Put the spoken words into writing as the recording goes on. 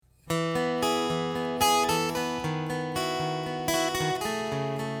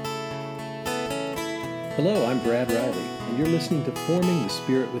Hello, I'm Brad Riley, and you're listening to Forming the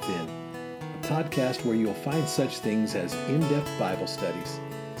Spirit Within, a podcast where you'll find such things as in-depth Bible studies,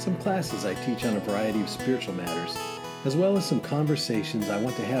 some classes I teach on a variety of spiritual matters, as well as some conversations I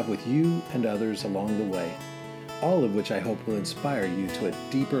want to have with you and others along the way, all of which I hope will inspire you to a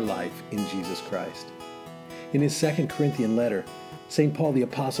deeper life in Jesus Christ. In his 2 Corinthian letter, St. Paul the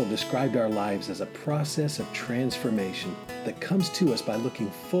Apostle described our lives as a process of transformation that comes to us by looking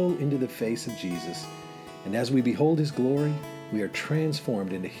full into the face of Jesus. And as we behold his glory, we are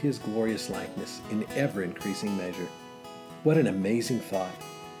transformed into his glorious likeness in ever-increasing measure. What an amazing thought,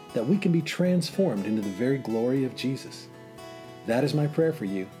 that we can be transformed into the very glory of Jesus. That is my prayer for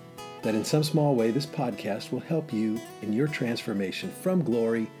you, that in some small way this podcast will help you in your transformation from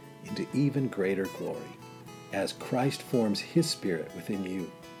glory into even greater glory, as Christ forms his Spirit within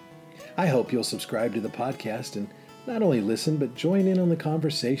you. I hope you'll subscribe to the podcast and not only listen, but join in on the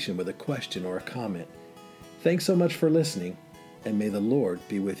conversation with a question or a comment. Thanks so much for listening, and may the Lord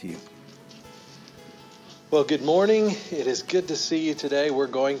be with you. Well, good morning. It is good to see you today. We're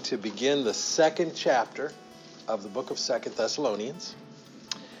going to begin the second chapter of the book of 2 Thessalonians.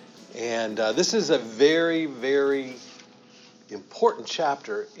 And this is a very, very important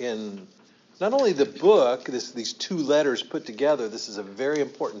chapter in not only the book, these two letters put together. This is a very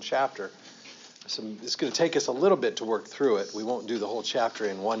important chapter. It's going to take us a little bit to work through it. We won't do the whole chapter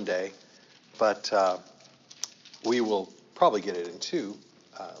in one day, but we will probably get it in two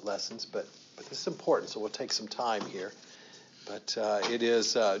lessons, but this is important, so we'll take some time here. But it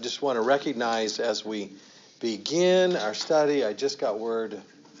is, just want to recognize as we begin our study, I just got word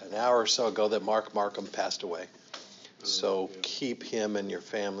an hour or so ago that Mark Markham passed away. So keep him and your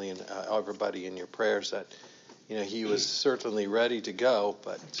family and everybody in your prayers. That, he was certainly ready to go,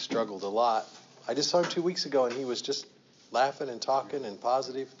 but struggled a lot. I just saw him 2 weeks ago, and he was just laughing and talking and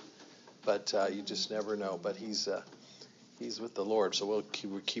positive. But you just never know. But he's with the Lord, so we'll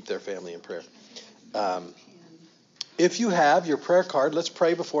keep their family in prayer. If you have your prayer card, let's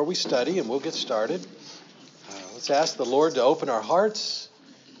pray before we study, and we'll get started. Let's ask the Lord to open our hearts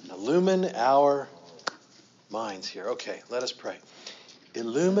and illumine our minds here. Okay, let us pray.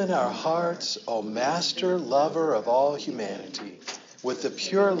 Illumine our hearts, O Master, lover of all humanity, with the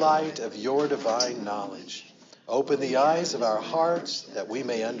pure light of your divine knowledge. Open the eyes of our hearts that we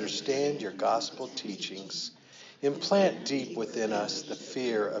may understand your gospel teachings. Implant deep within us the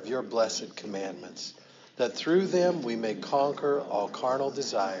fear of your blessed commandments, that through them we may conquer all carnal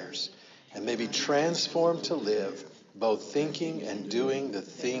desires and may be transformed to live, both thinking and doing the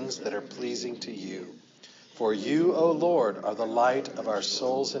things that are pleasing to you. For you, O Lord, are the light of our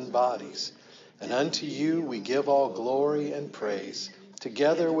souls and bodies, and unto you we give all glory and praise,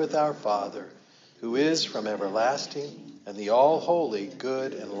 together with our Father, who is from everlasting, and the all-holy,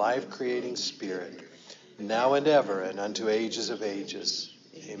 good, and life-creating Spirit, now and ever, and unto ages of ages.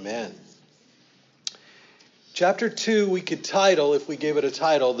 Amen. Chapter 2, we could title, if we gave it a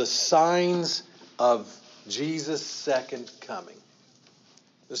title, The Signs of Jesus' Second Coming.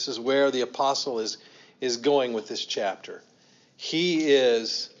 This is where the apostle is going with this chapter. He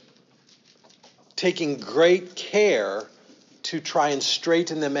is taking great care to try and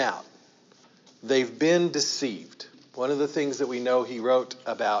straighten them out. They've been deceived. One of the things that we know he wrote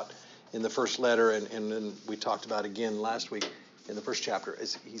about in the first letter, and then we talked about again last week in the first chapter,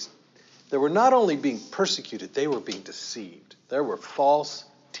 is they were not only being persecuted, they were being deceived. There were false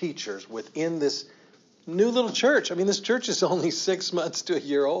teachers within this new little church. I mean, this church is only 6 months to a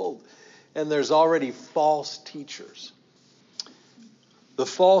year old, and there's already false teachers. The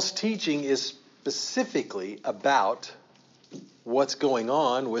false teaching is specifically about what's going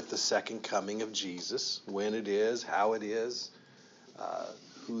on with the second coming of Jesus, when it is, how it is,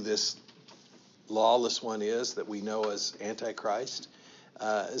 who this lawless one is that we know as Antichrist.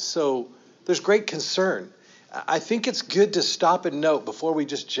 So there's great concern. I think it's good to stop and note before we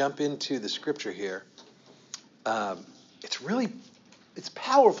just jump into the scripture here. It's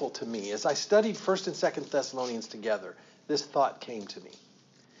powerful to me. As I studied 1st and 2nd Thessalonians together, this thought came to me.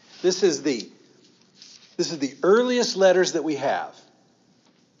 This is the earliest letters that we have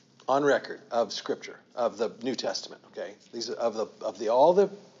on record of Scripture, of the New Testament. Okay, these are all the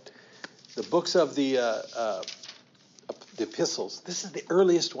books of the epistles. This is the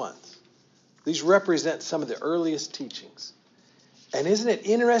earliest ones. These represent some of the earliest teachings. And isn't it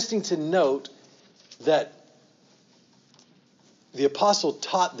interesting to note that the apostle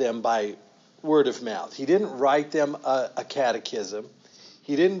taught them by word of mouth? He didn't write them a catechism.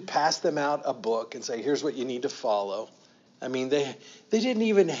 He didn't pass them out a book and say, here's what you need to follow. I mean, they didn't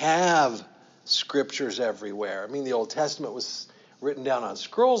even have scriptures everywhere. I mean, the Old Testament was written down on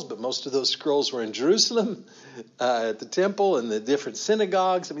scrolls, but most of those scrolls were in Jerusalem at the temple and the different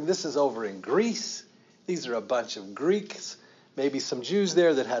synagogues. I mean, this is over in Greece. These are a bunch of Greeks, maybe some Jews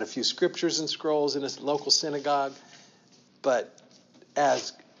there that had a few scriptures and scrolls in a local synagogue. But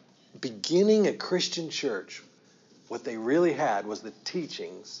as beginning a Christian church, what they really had was the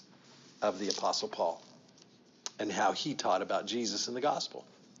teachings of the Apostle Paul and how he taught about Jesus and the gospel.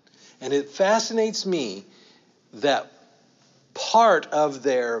 And it fascinates me that part of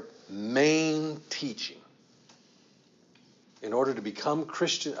their main teaching, in order to become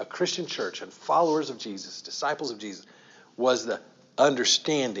a Christian church and followers of Jesus, disciples of Jesus, was the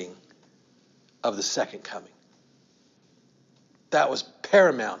understanding of the second coming. That was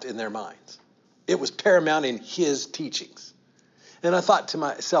paramount in their minds. It was paramount in his teachings. And I thought to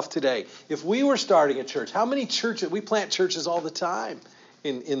myself today, if we were starting a church, how many churches, we plant churches all the time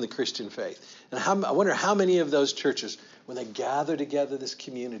in the Christian faith. And I wonder how many of those churches, when they gather together this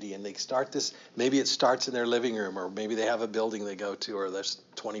community and they start this, maybe it starts in their living room, or maybe they have a building they go to, or there's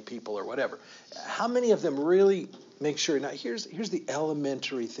 20 people or whatever. How many of them really make sure, now here's the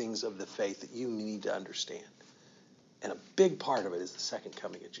elementary things of the faith that you need to understand. And a big part of it is the second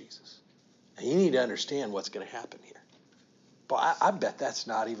coming of Jesus. And you need to understand what's going to happen here. But I bet that's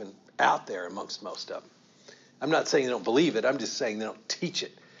not even out there amongst most of them. I'm not saying they don't believe it. I'm just saying they don't teach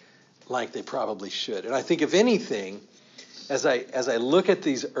it like they probably should. And I think, if anything, as I look at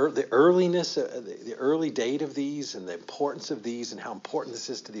these, the earliness, the early date of these, and the importance of these, and how important this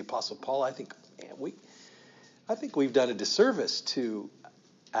is to the Apostle Paul, I think, we've done a disservice to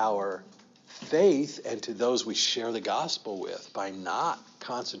our faith and to those we share the gospel with by not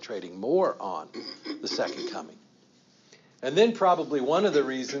concentrating more on the second coming. And then probably one of the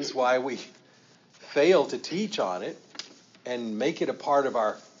reasons why we fail to teach on it and make it a part of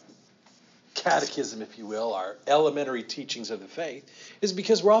our catechism, if you will, our elementary teachings of the faith, is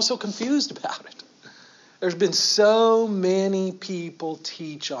because we're also confused about it. There's been so many people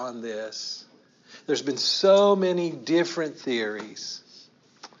teach on this. There's been so many different theories,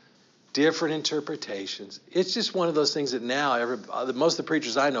 different interpretations. It's just one of those things that now most of the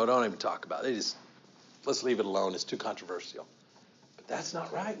preachers I know don't even talk about. They just, let's leave it alone. It's too controversial. But that's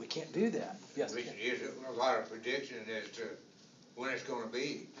not right. We can't do that. Yes. We can use a lot of predictions as to when it's going to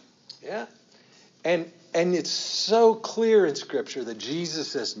be. Yeah. And it's so clear in Scripture that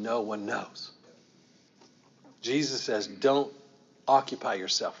Jesus says no one knows. Jesus says, don't occupy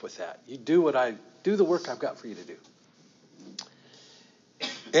yourself with that. You do the work I've got for you to do.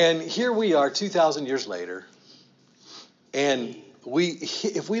 And here we are 2,000 years later. And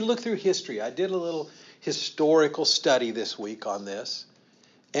if we look through history, I did a little historical study this week on this.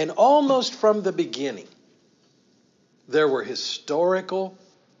 And almost from the beginning, there were historical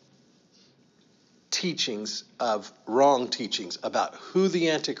wrong teachings about who the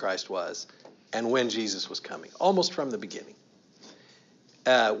Antichrist was and when Jesus was coming, almost from the beginning.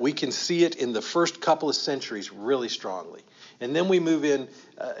 We can see it in the first couple of centuries really strongly. And then we move in,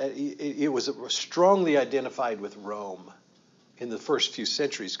 it was strongly identified with Rome in the first few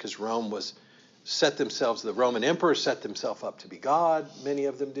centuries, because Rome the Roman emperor set themselves up to be God, many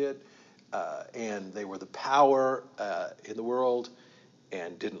of them did, and they were the power in the world,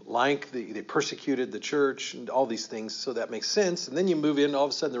 and they persecuted the church and all these things, so that makes sense. And then you move in, all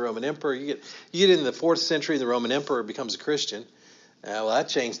of a sudden the Roman emperor, you get in the 4th century, the Roman emperor becomes a Christian. Well, that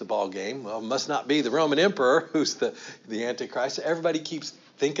changed the ball game. Well, it must not be the Roman emperor who's the Antichrist. Everybody keeps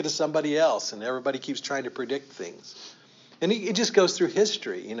thinking of somebody else, and everybody keeps trying to predict things. And it just goes through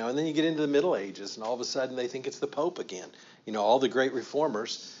history, and then you get into the Middle Ages, and all of a sudden they think it's the Pope again. All the great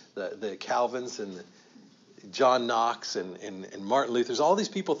reformers, the Calvins and the John Knox and Martin Luther, all these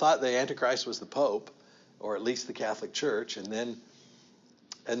people thought the Antichrist was the Pope, or at least the Catholic Church.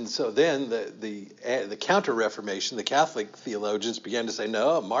 And so then the Counter-Reformation, the Catholic theologians began to say,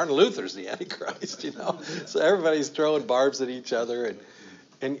 no, Martin Luther's the Antichrist, So everybody's throwing barbs at each other,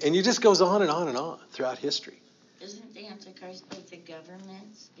 and it just goes on and on and on throughout history. Isn't the Antichrist like the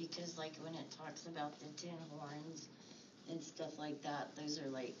governments? Because like when it talks about the 10 horns and stuff like that, those are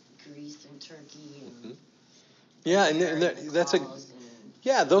like Greece and Turkey and... Mm-hmm. Yeah,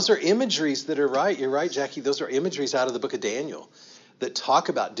 and those are imageries that are right. You're right, Jackie. Those are imageries out of the book of Daniel that talk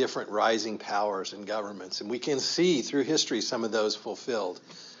about different rising powers and governments. And we can see through history some of those fulfilled.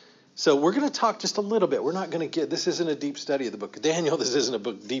 So we're going to talk just a little bit. We're not going to this isn't a deep study of the book of Daniel. This isn't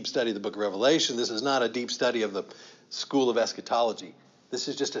a deep study of the book of Revelation. This is not a deep study of the school of eschatology. This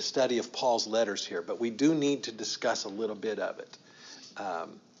is just a study of Paul's letters here. But we do need to discuss a little bit of it.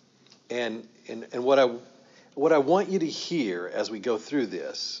 And what I want you to hear as we go through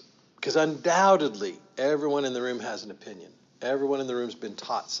this, because undoubtedly everyone in the room has an opinion. Everyone in the room has been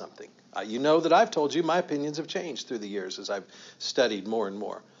taught something. You know that I've told you my opinions have changed through the years as I've studied more and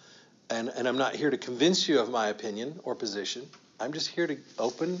more. And I'm not here to convince you of my opinion or position. I'm just here to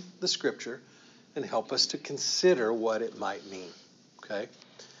open the Scripture and help us to consider what it might mean. Okay?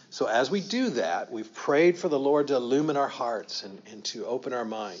 So as we do that, we've prayed for the Lord to illumine our hearts and to open our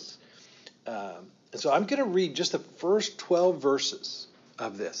minds. And so I'm going to read just the first 12 verses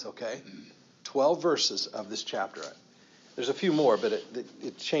of this, okay? 12 verses of this chapter. There's a few more, but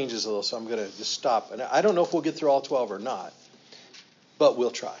it changes a little, so I'm going to just stop. And I don't know if we'll get through all 12 or not, but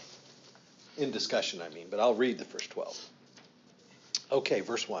we'll try. In discussion, I mean, but I'll read the first 12. Okay,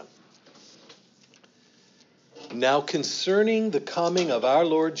 verse 1. Now concerning the coming of our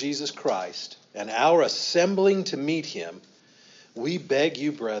Lord Jesus Christ and our assembling to meet him, we beg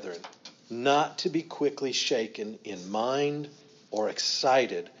you, brethren, not to be quickly shaken in mind or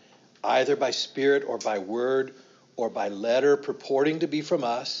excited, either by spirit or by word or by letter purporting to be from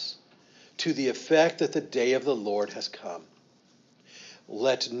us, to the effect that the day of the Lord has come.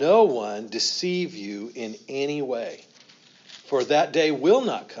 Let no one deceive you in any way, for that day will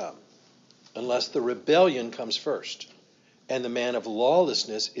not come unless the rebellion comes first, and the man of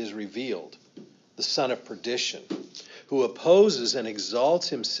lawlessness is revealed, the son of perdition, who opposes and exalts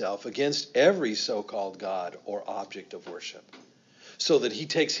himself against every so-called God or object of worship, so that he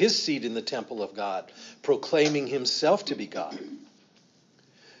takes his seat in the temple of God, proclaiming himself to be God.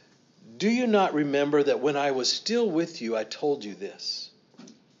 Do you not remember that when I was still with you, I told you this?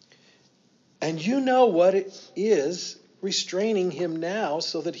 And you know what it is restraining him now,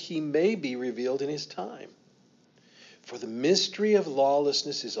 so that he may be revealed in his time. For the mystery of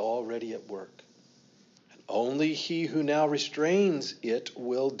lawlessness is already at work. Only he who now restrains it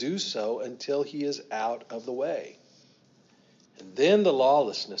will do so until he is out of the way. And then the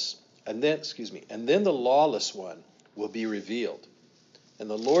lawless one will be revealed. And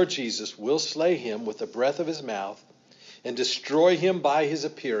the Lord Jesus will slay him with the breath of his mouth and destroy him by his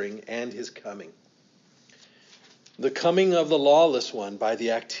appearing and his coming. The coming of the lawless one by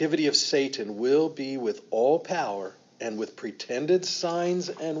the activity of Satan will be with all power and with pretended signs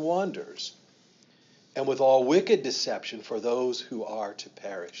and wonders, and with all wicked deception for those who are to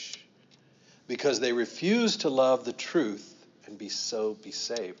perish, because they refuse to love the truth and be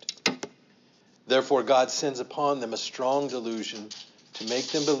saved. Therefore God sends upon them a strong delusion to make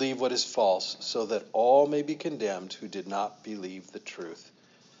them believe what is false, so that all may be condemned who did not believe the truth,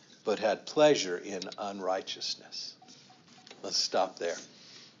 but had pleasure in unrighteousness. Let's stop there.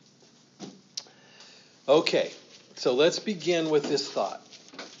 Okay, so let's begin with this thought.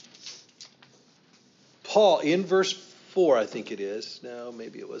 Paul, in verse 4, I think it is. No,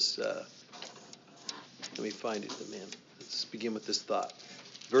 maybe it was, let me find it, man. Let's begin with this thought.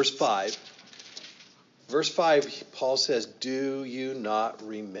 Verse 5. Verse 5, Paul says, do you not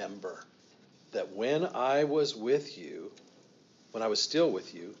remember that when I was with you, when I was still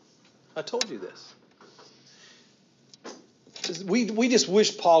with you, I told you this? We just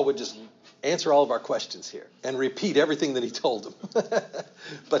wish Paul would just answer all of our questions here and repeat everything that he told them.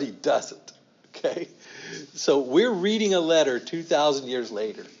 But he doesn't. Okay? So we're reading a letter 2,000 years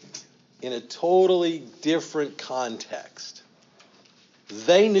later in a totally different context.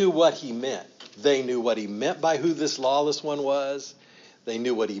 They knew what he meant. They knew what he meant by who this lawless one was. They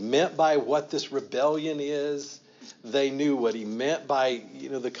knew what he meant by what this rebellion is. They knew what he meant by,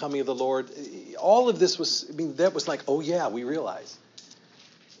 the coming of the Lord. All of this was, that was like, oh yeah, we realize.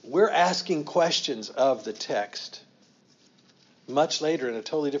 We're asking questions of the text much later in a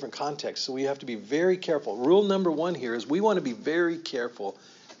totally different context. So we have to be very careful. Rule number 1 here is we want to be very careful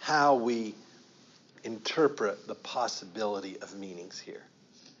how we interpret the possibility of meanings here.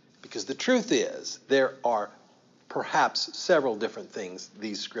 Because the truth is, there are perhaps several different things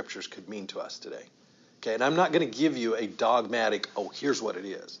these scriptures could mean to us today. Okay, and I'm not going to give you a dogmatic, here's what it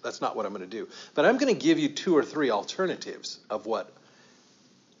is. That's not what I'm going to do. But I'm going to give you 2 or 3 alternatives of what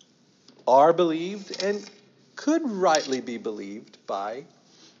are believed and could rightly be believed by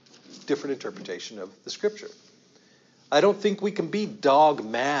different interpretation of the scripture. I don't think we can be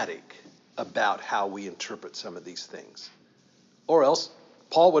dogmatic about how we interpret some of these things. Or else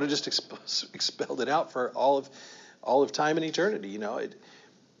Paul would have just expelled it out for all of time and eternity,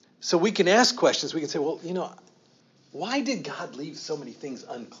 So we can ask questions. We can say, why did God leave so many things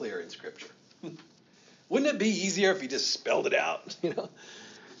unclear in Scripture? Wouldn't it be easier if he just spelled it out?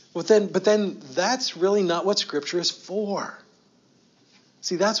 But then that's really not what Scripture is for.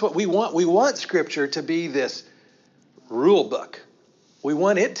 See, that's what we want. We want Scripture to be this rule book. We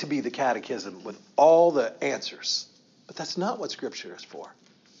want it to be the catechism with all the answers. But that's not what Scripture is for.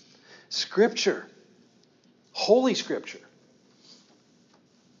 Scripture, Holy Scripture,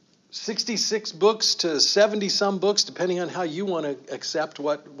 66 books to 70 some books, depending on how you want to accept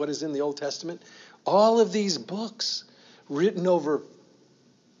what is in the Old Testament. All of these books written over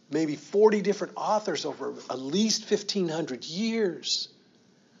maybe 40 different authors over at least 1,500 years.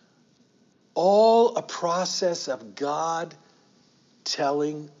 All a process of God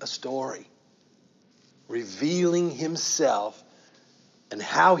telling a story, revealing himself and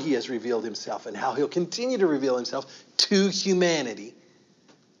how he has revealed himself and how he'll continue to reveal himself to humanity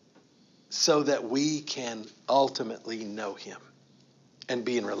so that we can ultimately know him and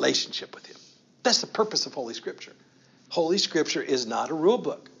be in relationship with him. That's the purpose of Holy Scripture. Holy Scripture is not a rule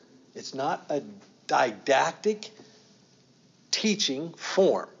book. It's not a didactic teaching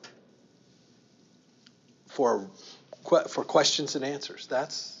form for questions and answers.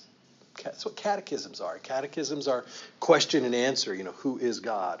 That's what catechisms are. Catechisms are question and answer. Who is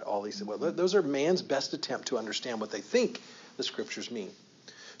God? All these. Well, those are man's best attempt to understand what they think the Scriptures mean.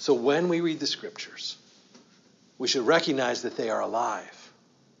 So when we read the Scriptures, we should recognize that they are alive.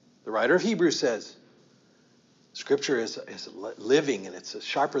 The writer of Hebrews says, Scripture is living, and it's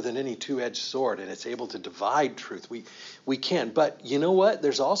sharper than any two-edged sword, and it's able to divide truth. We can. But you know what?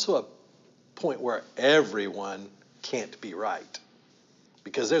 There's also a point where everyone can't be right,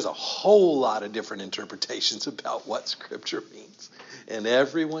 because there's a whole lot of different interpretations about what Scripture means, and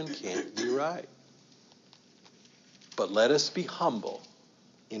everyone can't be right. But let us be humble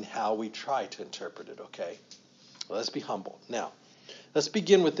in how we try to interpret it, okay? Let's be humble. Now, let's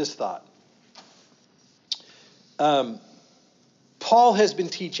begin with this thought. Paul has been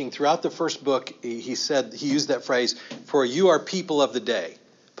teaching throughout the first book. He used that phrase, for you are people of the day.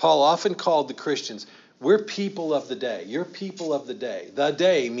 Paul often called the Christians, we're people of the day. You're people of the day. The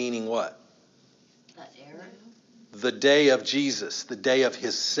day meaning what? The era. The day of Jesus, the day of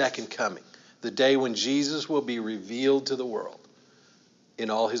his second coming, the day when Jesus will be revealed to the world in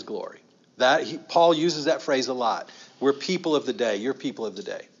all his glory. Paul uses that phrase a lot. We're people of the day. You're people of the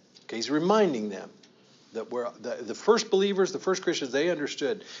day. Okay, he's reminding them that the first believers, the first Christians, they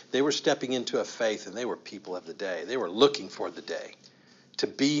understood they were stepping into a faith, and they were people of the day. They were looking for the day. To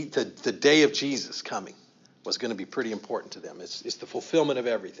be the day of Jesus coming was going to be pretty important to them. It's the fulfillment of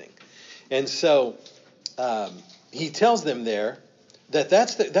everything. And so he tells them there that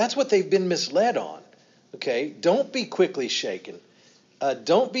that's what they've been misled on. Okay, don't be quickly shaken.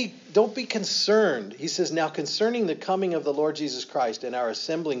 Don't be concerned. He says, now concerning the coming of the Lord Jesus Christ and our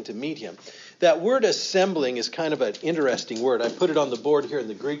assembling to meet him. That word assembling is kind of an interesting word. I put it on the board here in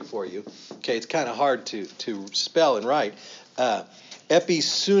the Greek for you. Okay, it's kind of hard to spell and write.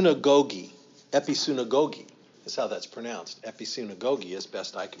 Episunagogi. Episunagogi is how that's pronounced. Episunagogi, as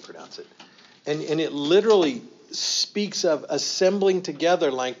best I can pronounce it. And it literally speaks of assembling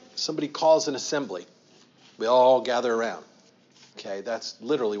together like somebody calls an assembly. We all gather around. Okay, that's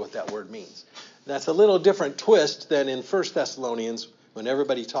literally what that word means. That's a little different twist than in 1 Thessalonians when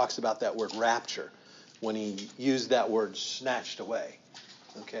everybody talks about that word rapture, when he used that word snatched away.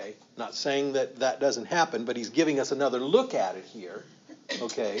 Okay, not saying that doesn't happen, but he's giving us another look at it here.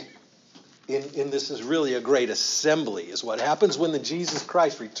 Okay, in this is really a great assembly, is what happens when the Jesus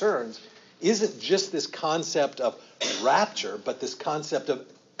Christ returns. Isn't just this concept of rapture, but this concept of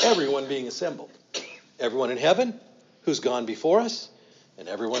everyone being assembled. Everyone in heaven who's gone before us, and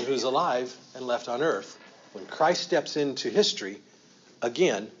everyone who's alive and left on earth. When Christ steps into history,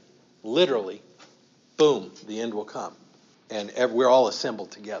 again, literally, boom, the end will come. And we're all assembled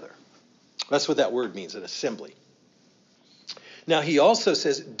together. That's what that word means, an assembly. Now, he also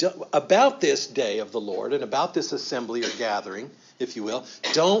says, about this day of the Lord, and about this assembly or gathering, if you will,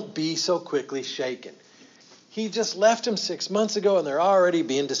 don't be so quickly shaken. He just left them 6 months ago, and they're already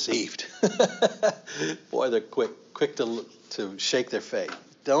being deceived. Boy, they're quick to shake their faith.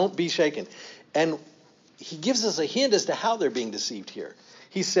 Don't be shaken. And he gives us a hint as to how they're being deceived here.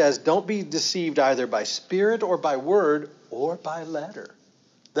 He says, don't be deceived either by spirit or by word or by letter.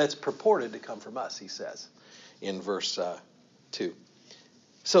 That's purported to come from us, he says, in verse 2.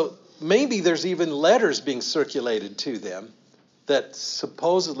 So maybe there's even letters being circulated to them that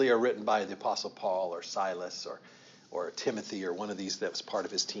supposedly are written by the Apostle Paul or Silas or Timothy or one of these that was part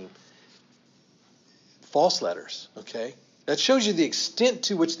of his team. False letters, okay? That shows you the extent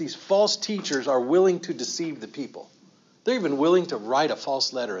to which these false teachers are willing to deceive the people. They're even willing to write a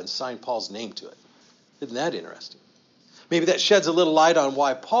false letter and sign Paul's name to it. Isn't that interesting? Maybe that sheds a little light on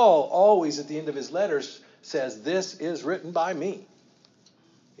why Paul always at the end of his letters says, this is written by me.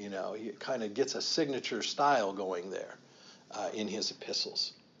 He kind of gets a signature style going there in his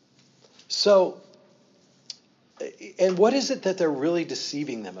epistles. So, and what is it that they're really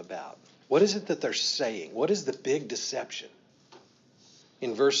deceiving them about? What is it that they're saying? What is the big deception?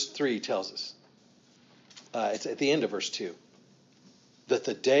 in verse 3 tells us, it's at the end of verse 2, that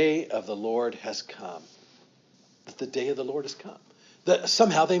the day of the Lord has come. That the day of the Lord has come. That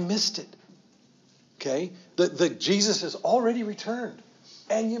somehow they missed it. Okay? That Jesus has already returned.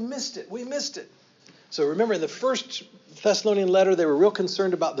 And you missed it. We missed it. So remember, in the first Thessalonian letter, they were real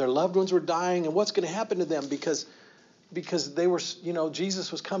concerned about their loved ones were dying and what's going to happen to them because they were,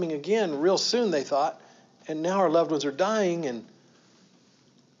 Jesus was coming again real soon, they thought. And now our loved ones are dying. And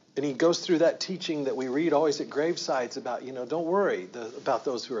he goes through that teaching that we read always at gravesides about, don't worry about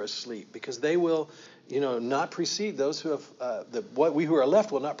those who are asleep, because they will, not precede those who have, we who are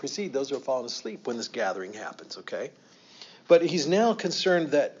left will not precede those who have fallen asleep when this gathering happens, okay? But he's now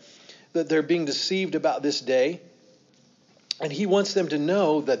concerned that they're being deceived about this day, and he wants them to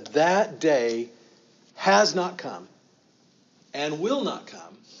know that day has not come and will not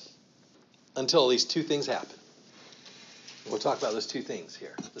come until these two things happen. We'll talk about those two things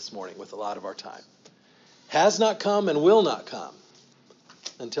here this morning with a lot of our time. Has not come and will not come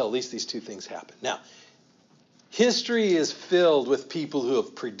until at least these two things happen. Now, history is filled with people who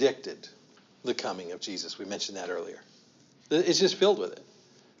have predicted the coming of Jesus. We mentioned that earlier. It's just filled with it.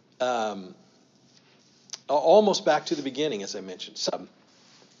 Almost back to the beginning, as I mentioned.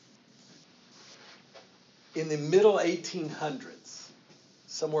 In the middle 1800s,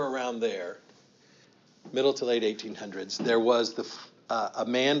 somewhere around there, middle to late 1800s, there was a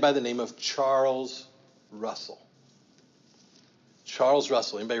man by the name of Charles Russell. Charles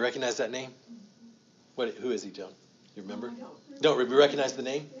Russell. Anybody recognize that name? Who is he, Joan? You remember? Don't recognize the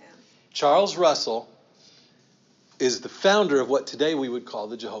name? Yeah. Charles Russell is the founder of what today we would call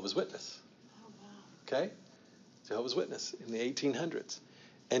the Jehovah's Witness. Okay? Jehovah's Witness in the 1800s.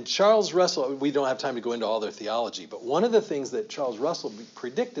 And Charles Russell, we don't have time to go into all their theology, but one of the things that Charles Russell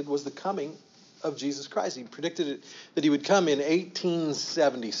predicted was the coming of Jesus Christ. He predicted that he would come in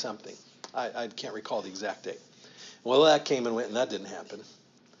 1870 something. I can't recall the exact date. Well, that came and went, and that didn't happen.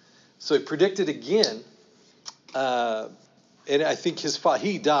 So he predicted again, and I think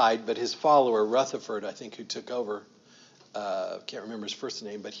he died, but his follower Rutherford, I think, who took over, can't remember his first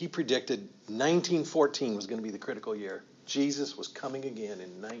name, but he predicted 1914 was going to be the critical year. Jesus was coming again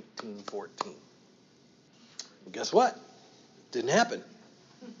in 1914. And guess what? Didn't happen.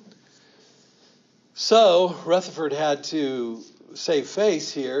 So Rutherford had to save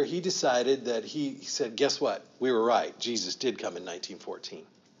face here. He decided that he said, guess what? We were right. Jesus did come in 1914.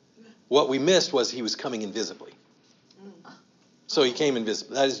 What we missed was he was coming invisibly. So he came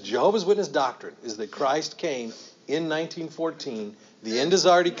invisibly. That is Jehovah's Witness doctrine, is that Christ came in 1914. The end has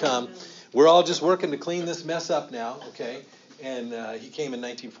already come. We're all just working to clean this mess up now, okay? And he came in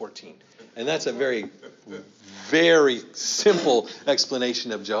 1914. And that's a very, very simple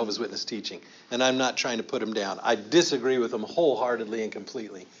explanation of Jehovah's Witness teaching. And I'm not trying to put them down. I disagree with them wholeheartedly and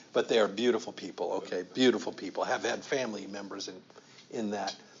completely. But they are beautiful people, okay? Beautiful people. Have had family members in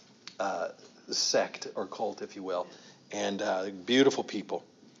that sect or cult, if you will. And beautiful people.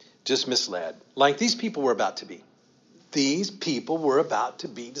 Just misled. Like these people were about to be. These people were about to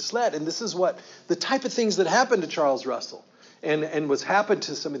be misled. And this is what the type of things that happened to Charles Russell and what's happened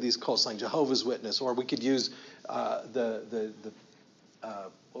to some of these cults like Jehovah's Witness, or we could use what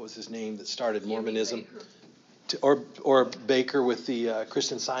was his name that started Mormonism, or Baker with the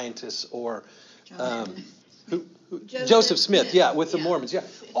Christian Scientists, or Joseph Smith, with the Mormons. Yeah,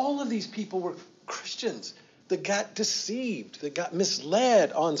 all of these people were Christians that got deceived, that got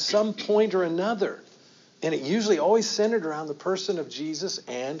misled on some point or another. And it usually always centered around the person of Jesus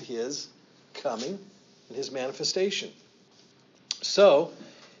and his coming and his manifestation. So,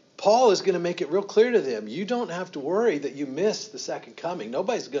 Paul is going to make it real clear to them, you don't have to worry that you miss the second coming.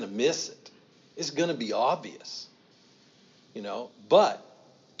 Nobody's going to miss it. It's going to be obvious. But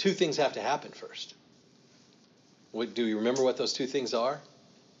two things have to happen first. Do you remember what those two things are?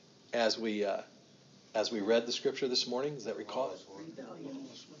 As we read the scripture this morning, does that recall?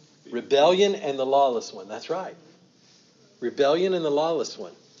 Rebellion and the lawless one. That's right. Rebellion and the lawless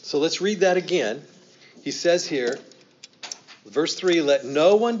one. So let's read that again. He says here, verse 3, let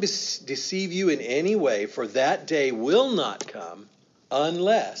no one deceive you in any way, for that day will not come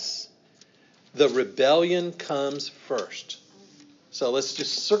unless the rebellion comes first. So let's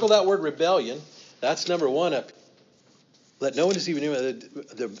just circle that word rebellion. That's number one up. Let no one deceive you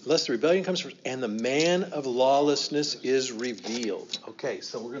unless the rebellion comes first and the man of lawlessness is revealed. Okay,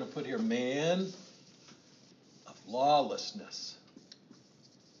 so we're going to put here man of lawlessness.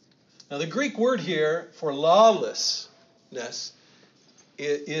 Now the Greek word here for lawlessness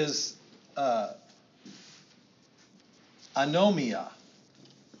is anomia.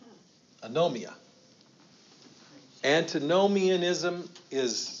 Anomia. Antinomianism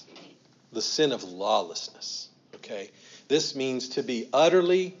is the sin of lawlessness. Okay? This means to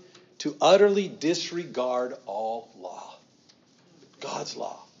utterly disregard all law. God's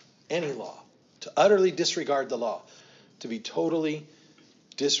law. Any law. To utterly disregard the law. To be totally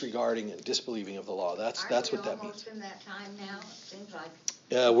disregarding and disbelieving of the law. That's what that means. In that time now, it seems like.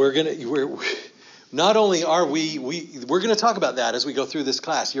 We're not only are we're going to talk about that as we go through this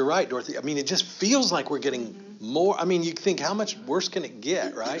class. You're right, Dorothy. I mean, it just feels like we're getting more. I mean, you think how much worse can it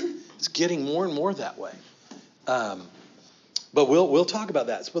get, right? It's getting more and more that way. But we'll talk about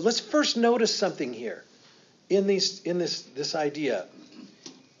that. But let's first notice something here in this idea.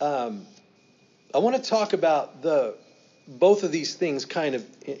 I want to talk about both of these things kind of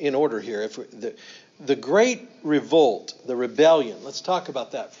in order here. If the great revolt, the rebellion, let's talk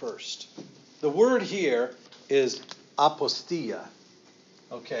about that first. The word here is apostia.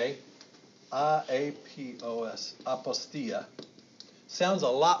 Okay? A-A-P-O-S. Apostia. Sounds a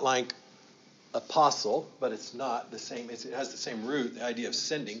lot like apostle, but it's not the same. It has the same root, the idea of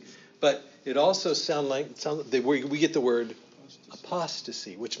sending. But it also we get the word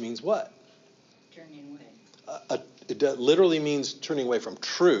apostasy, which means what? Turning away. It literally means turning away from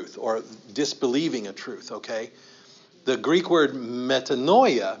truth or disbelieving a truth, okay? The Greek word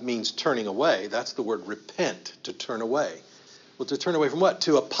metanoia means turning away. That's the word repent, to turn away. Well, to turn away from what?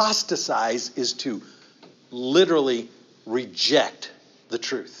 To apostatize is to literally reject the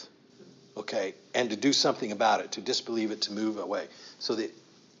truth, okay? And to do something about it, to disbelieve it, to move away. So the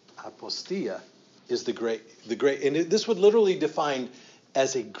apostia is the great, and this would literally define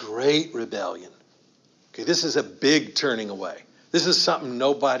as a great rebellion. Okay, this is a big turning away. This is something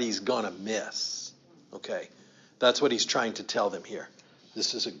nobody's going to miss. Okay, that's what he's trying to tell them here.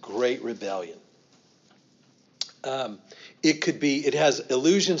 This is a great rebellion. It has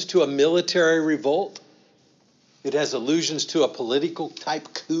allusions to a military revolt. It has allusions to a political type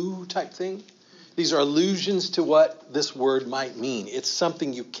coup type thing. These are allusions to what this word might mean. It's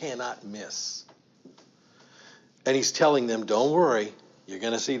something you cannot miss. And he's telling them, don't worry, you're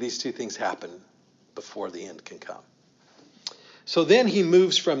going to see these two things happen before the end can come. So then he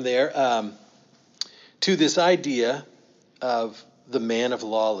moves from there to this idea of the man of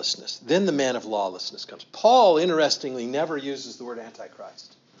lawlessness. Then the man of lawlessness comes. Paul, interestingly, never uses the word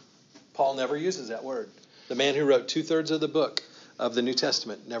Antichrist. Paul never uses that word. The man who wrote 2/3 of the book of the New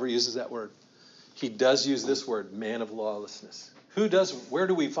Testament never uses that word. He does use this word, man of lawlessness. Where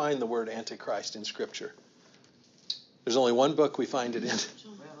do we find the word Antichrist in Scripture? There's only one book we find it in.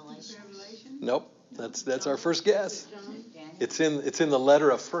 Revelation? Nope. That's our first guess. It's in the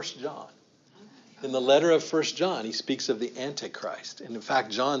letter of 1 John. In the letter of 1 John, he speaks of the Antichrist. And in fact,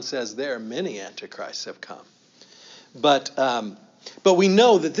 John says there many Antichrists have come. But we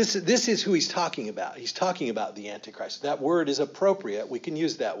know that this is who he's talking about. He's talking about the Antichrist. That word is appropriate. We can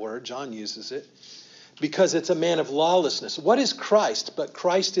use that word. John uses it. Because it's a man of lawlessness. What is Christ? But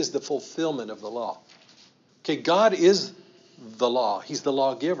Christ is the fulfillment of the law. Okay, God is the law. He's the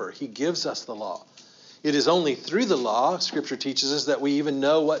lawgiver. He gives us the law. It is only through the law, Scripture teaches us, that we even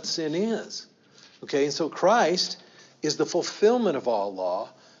know what sin is. Okay, and so Christ is the fulfillment of all law.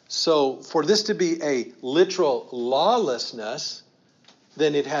 So for this to be a literal lawlessness,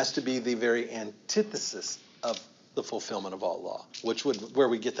 then it has to be the very antithesis of the fulfillment of all law, where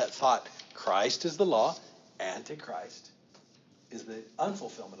we get that thought, Christ is the law, Antichrist is the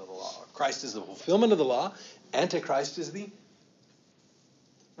unfulfillment of the law. Christ is the fulfillment of the law, Antichrist is the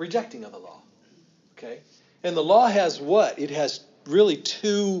rejecting of the law. Okay? And the law has what? It has really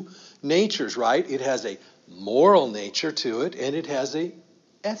two natures, right? It has a moral nature to it, and it has a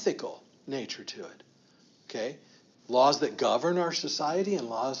ethical nature to it. Okay? Laws that govern our society and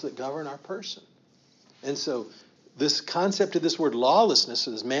laws that govern our person. And so this concept of this word lawlessness,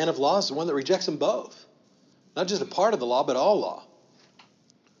 or this man of law, is the one that rejects them both. Not just a part of the law, but all law,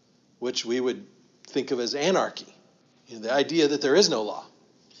 which we would think of as anarchy. The idea that there is no law,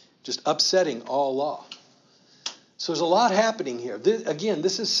 just upsetting all law. So there's a lot happening here.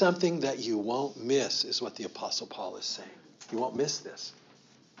 This is something that you won't miss, is what the Apostle Paul is saying. You won't miss this.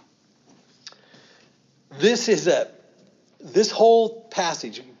 This whole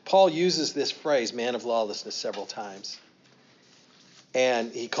passage, Paul uses this phrase, man of lawlessness, several times.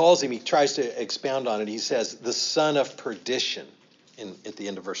 And he tries to expound on it. He says, the son of perdition, at the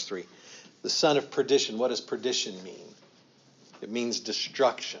end of verse 3. The son of perdition. What does perdition mean? It means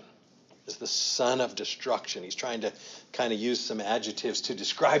destruction. It's the son of destruction. He's trying to kind of use some adjectives to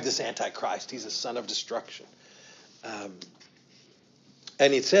describe this Antichrist. He's a son of destruction.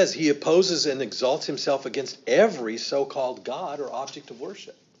 And it says he opposes and exalts himself against every so-called God or object of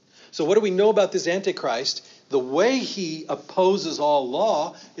worship. So what do we know about this Antichrist? the way he opposes all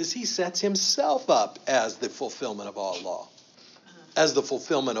law is he sets himself up as the fulfillment of all law, as the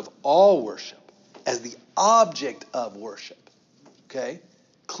fulfillment of all worship, as the object of worship. Okay?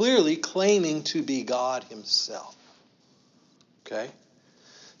 Clearly claiming to be God himself. Okay?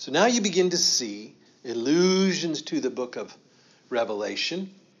 So now you begin to see allusions to the book of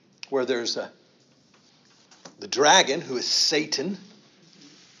Revelation, where there's the dragon, who is Satan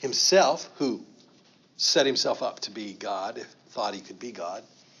himself, who set himself up to be God, thought he could be God,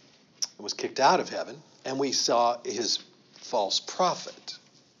 and was kicked out of heaven. And we saw his false prophet,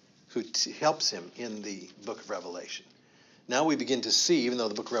 who helps him in the book of Revelation. Now we begin to see, even though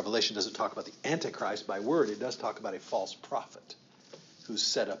the book of Revelation doesn't talk about the Antichrist by word, it does talk about a false prophet who's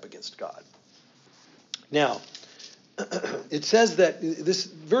set up against God. Now, it says that this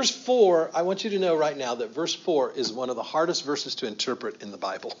verse 4, I want you to know right now that verse 4 is one of the hardest verses to interpret in the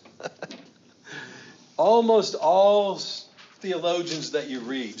Bible. Almost all theologians that you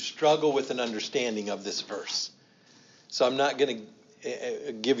read struggle with an understanding of this verse. So I'm not going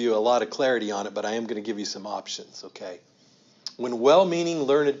to give you a lot of clarity on it, but I am going to give you some options, okay? When well-meaning,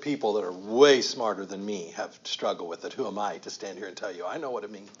 learned people that are way smarter than me have struggled with it, who am I to stand here and tell you I know what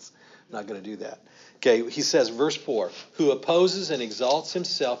it means? I'm not going to do that. Okay, he says, verse 4, who opposes and exalts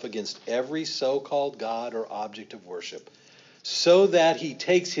himself against every so-called God or object of worship, so that he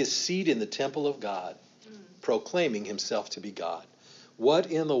takes his seat in the temple of God, proclaiming himself to be God.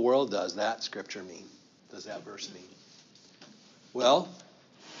 What in the world does that scripture mean? Does that verse mean? Well,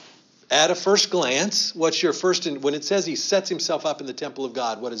 at a first glance, what's your first, when it says he sets himself up in the temple of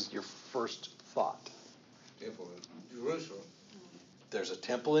God, what is your first thought? Temple in Jerusalem. There's a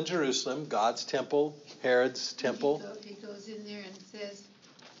temple in Jerusalem, God's temple, Herod's temple. He goes in there and says,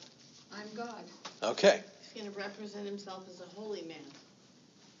 I'm God. Okay. He's going to represent himself as a holy man.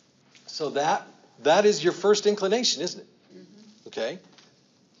 So that is your first inclination, isn't it? Mm-hmm. Okay.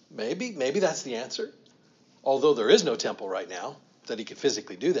 Maybe that's the answer. Although there is no temple right now that he could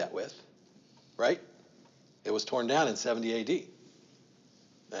physically do that with. Right? It was torn down in 70 AD.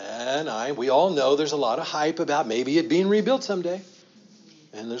 And we all know there's a lot of hype about maybe it being rebuilt someday.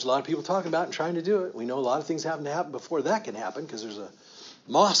 And there's a lot of people talking about it and trying to do it. We know a lot of things have to happen before that can happen, because there's a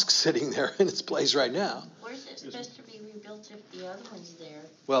mosque sitting there in its place right now. Where's it supposed to be rebuilt if the other one's there?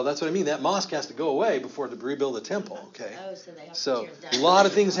 Well, that's what I mean. That mosque has to go away before to rebuild the temple, okay? Oh, so they have So to tear it a down. lot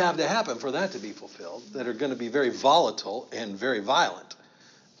of things have to happen for that to be fulfilled that are going to be very volatile and very violent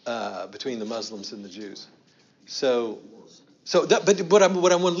between the Muslims and the Jews. But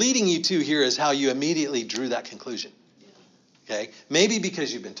what I'm leading you to here is how you immediately drew that conclusion. Okay? Maybe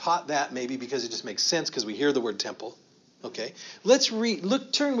because you've been taught that, maybe because it just makes sense because we hear the word temple. Okay? Let's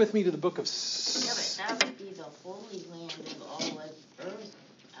turn with me to the book of... Yeah, but that would be the holy land of all of earth.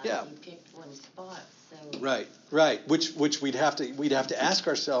 Yeah. You picked one spot, so... Right. Which we'd have to ask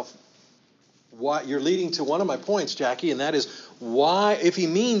ourselves, why you're leading to one of my points, Jackie, and that is why, if he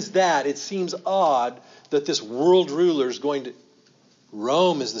means that, it seems odd that this world ruler is going to...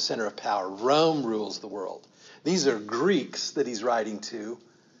 Rome is the center of power. Rome rules the world. These are Greeks that he's writing to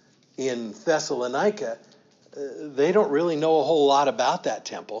in Thessalonica. They don't really know a whole lot about that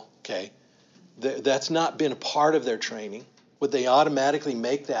temple, okay? That's not been a part of their training. Would they automatically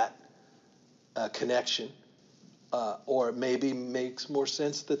make that connection? Or it maybe makes more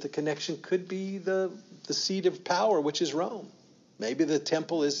sense that the connection could be the seat of power, which is Rome. Maybe the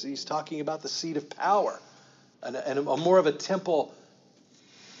temple he's talking about the seat of power. And a more of a temple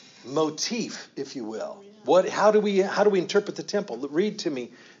motif, if you will. How do we interpret the temple? Read to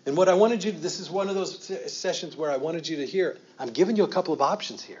me. And what I wanted you to, this is one of those sessions where I wanted you to hear, I'm giving you a couple of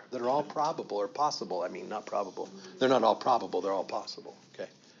options here that are all probable or possible. I mean, not probable. They're not all probable, they're all possible. Okay.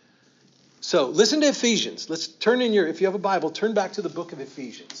 So listen to Ephesians. Let's turn in if you have a Bible, turn back to the book of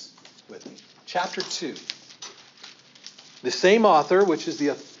Ephesians with me. Chapter 2. The same author, which is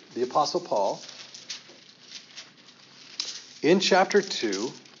the Apostle Paul. In chapter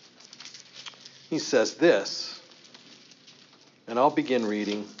 2, he says this, and I'll begin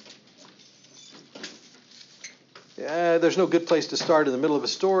reading. There's no good place to start in the middle of a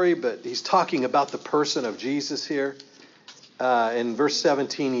story, but he's talking about the person of Jesus here. In verse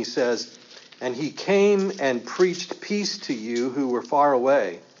 17 he says, and he came and preached peace to you who were far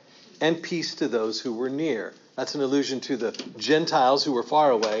away, and peace to those who were near. That's an allusion to the Gentiles who were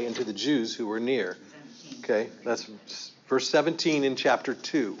far away and to the Jews who were near. Okay, that's verse 17 in chapter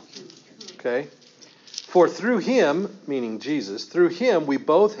 2. Okay. For through him, meaning Jesus, through him we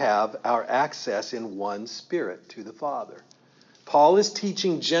both have our access in one Spirit to the Father. Paul is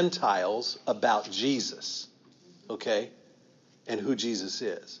teaching Gentiles about Jesus, okay, and who Jesus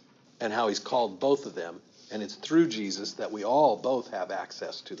is, and how he's called both of them And it's through Jesus that we all both have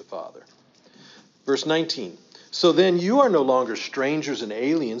access to the Father. Verse 19. So then you are no longer strangers and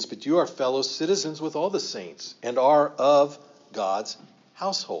aliens, but you are fellow citizens with all the saints and are of God's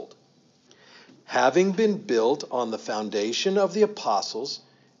household, having been built on the foundation of the apostles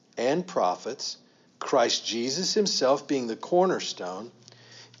and prophets, Christ Jesus himself being the cornerstone,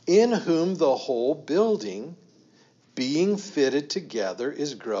 in whom the whole building, being fitted together,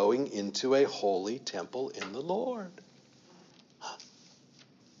 is growing into a holy temple in the Lord.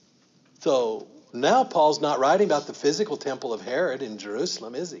 So now Paul's not writing about the physical temple of Herod in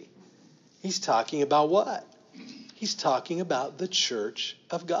Jerusalem, is he? He's talking about what? He's talking about the church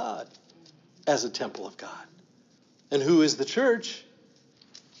of God as a temple of God. And who is the church?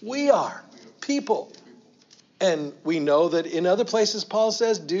 We are people. And we know that in other places Paul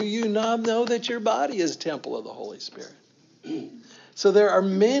says, do you not know that your body is a temple of the Holy Spirit? So there are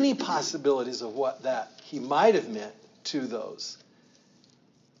many possibilities of what that he might have meant to those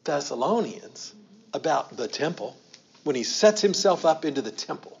Thessalonians about the temple when he sets himself up into the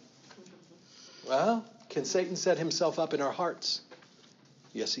temple. Well, can Satan set himself up in our hearts?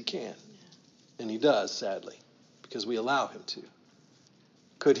 Yes, he can. And he does, sadly, because we allow him to.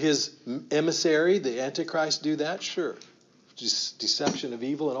 Could his emissary, the Antichrist, do that? Sure. Just deception of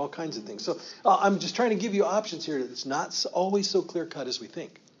evil and all kinds of things. So I'm just trying to give you options here. It's not always so clear-cut as we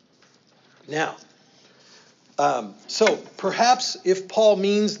think. Now, so perhaps if Paul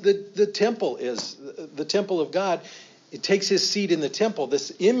means the temple is the temple of God, it takes his seat in the temple.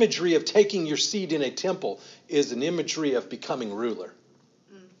 This imagery of taking your seat in a temple is an imagery of becoming ruler.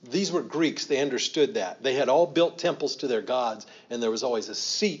 These were Greeks. They understood that. They had all built temples to their gods, and there was always a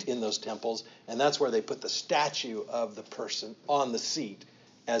seat in those temples, and that's where they put the statue of the person on the seat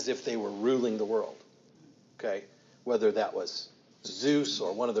as if they were ruling the world. Okay? Whether that was Zeus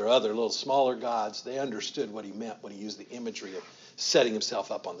or one of their other little smaller gods, they understood what he meant when he used the imagery of setting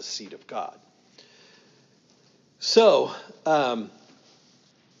himself up on the seat of God. So,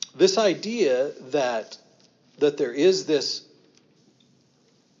 this idea that there is this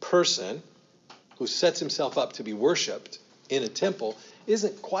person who sets himself up to be worshipped in a temple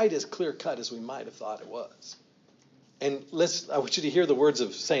isn't quite as clear-cut as we might have thought it was. And I want you to hear the words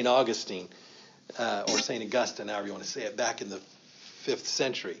of St. Augustine, or St. Augustine, however you want to say it, back in the 5th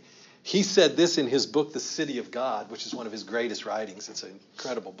century. He said this in his book, The City of God, which is one of his greatest writings. It's an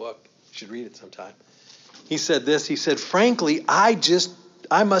incredible book. You should read it sometime. He said this, he said, frankly, I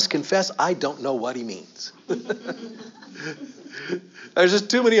must confess, I don't know what he means. There's just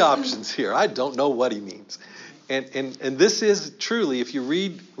too many options here. I don't know what he means. And this is truly, if you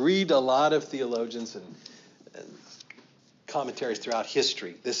read a lot of theologians and commentaries throughout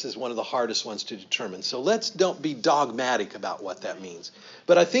history, this is one of the hardest ones to determine. So don't be dogmatic about what that means.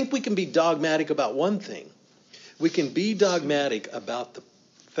 But I think we can be dogmatic about one thing. We can be dogmatic about the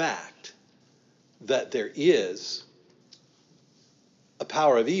fact that there is a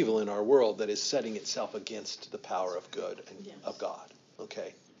power of evil in our world that is setting itself against the power of good and of God.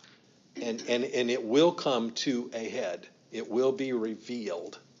 Okay? And it will come to a head. It will be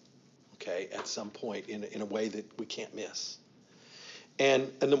revealed, okay, at some point in a way that we can't miss.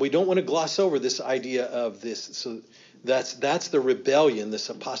 And then we don't want to gloss over this idea of this. So that's the rebellion, this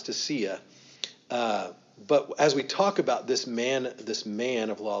apostasia. But as we talk about this man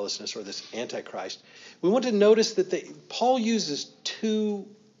of lawlessness, or this Antichrist, we want to notice that Paul uses two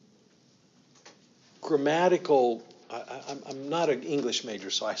grammatical. I'm not an English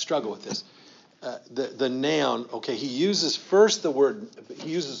major, so I struggle with this. The noun. Okay, he uses first the word. He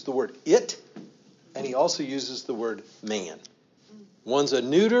uses the word it, and he also uses the word man. One's a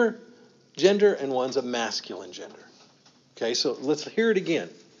neuter gender, and one's a masculine gender. Okay, so let's hear it again.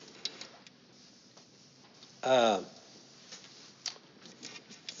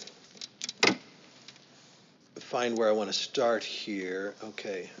 Find where I want to start here.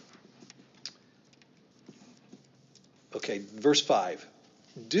 Okay, verse 5.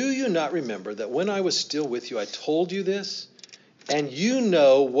 Do you not remember that when I was still with you, I told you this? And you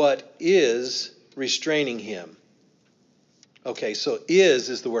know what is restraining him. Okay, so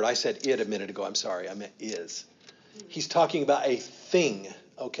is the word. I said it a minute ago. I'm sorry. I meant is. He's talking about a thing.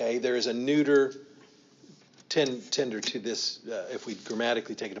 Okay, there is a neuter tender to this if we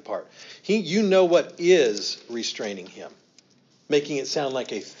grammatically take it apart. You know what is restraining him, making it sound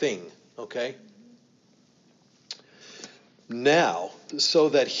like a thing. Okay. Now, so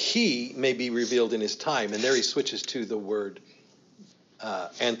that he may be revealed in his time. And there he switches to the word,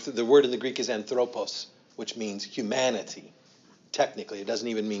 and the word in the Greek is anthropos, which means humanity. Technically, it doesn't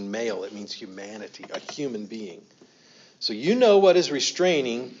even mean male. It means humanity, a human being. So you know what is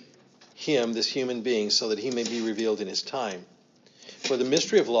restraining him, this human being, so that he may be revealed in his time. For the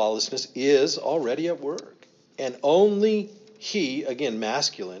mystery of lawlessness is already at work. And only he, again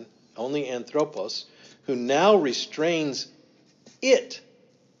masculine, only anthropos, who now restrains it,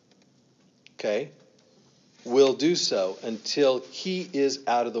 okay, will do so until he is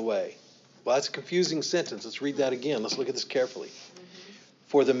out of the way. Well, that's a confusing sentence. Let's read that again. Let's look at this carefully.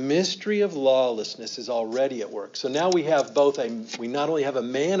 For the mystery of lawlessness is already at work. So now we have we not only have a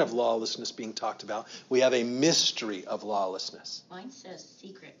man of lawlessness being talked about, we have a mystery of lawlessness. Mine says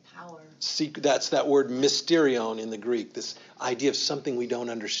secret power. That's that word mysterion in the Greek, this idea of something we don't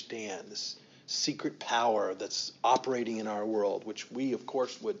understand, this secret power that's operating in our world, which we, of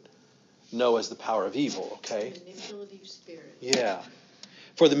course, would know as the power of evil, okay? Manipulative spirit. Yeah.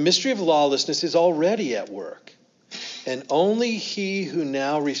 For the mystery of lawlessness is already at work. And only he who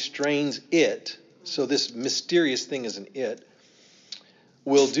now restrains it, so this mysterious thing is an it,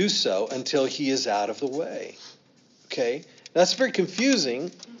 will do so until he is out of the way. Okay? That's very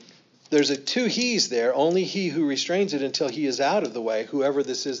confusing. There's two he's there. Only he who restrains it until he is out of the way, whoever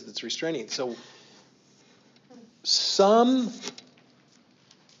this is that's restraining it. So some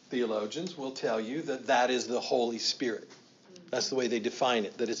theologians will tell you that that is the Holy Spirit. That's the way they define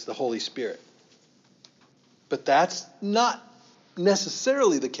it, that it's the Holy Spirit. But that's not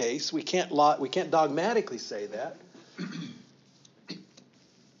necessarily the case. We can't dogmatically say that.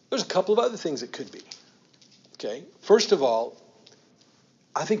 There's a couple of other things it could be. Okay? First of all,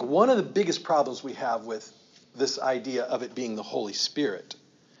 I think one of the biggest problems we have with this idea of it being the Holy Spirit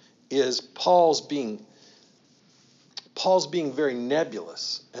is Paul's being very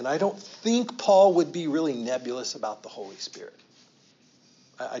nebulous. And I don't think Paul would be really nebulous about the Holy Spirit.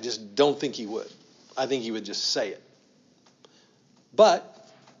 I just don't think he would. I think he would just say it.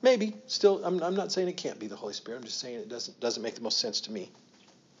 But maybe, still, I'm not saying it can't be the Holy Spirit. I'm just saying it doesn't make the most sense to me.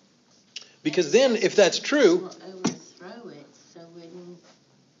 Because then, if that's true, Will overthrow it, so wouldn't.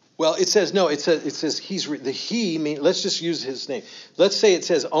 well, it says he's the he. Let's just use his name. Let's say it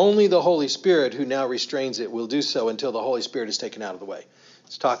says only the Holy Spirit who now restrains it will do so until the Holy Spirit is taken out of the way.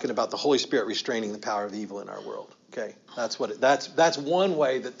 It's talking about the Holy Spirit restraining the power of evil in our world. Okay, that's one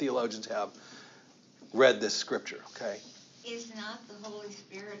way that theologians have read this scripture. Okay. Is not the Holy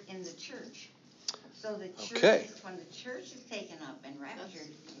Spirit in the church? So the church, Okay. when the church is taken up and raptured,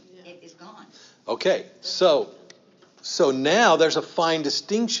 Yeah. it is gone. Okay. So now there's a fine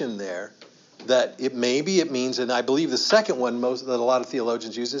distinction there that it means, and I believe the second one that a lot of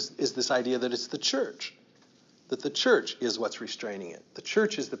theologians use is this idea that it's the church. That the church is what's restraining it. The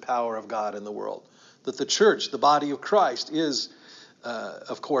church is the power of God in the world. That the church, the body of Christ, is,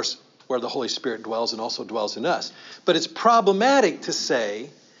 of course, where the Holy Spirit dwells and also dwells in us. But it's problematic to say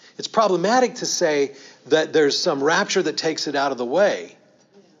that there's some rapture that takes it out of the way.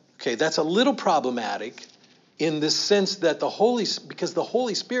 Okay, that's a little problematic in the sense that because the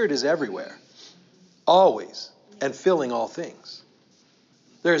Holy Spirit is everywhere, always, and filling all things.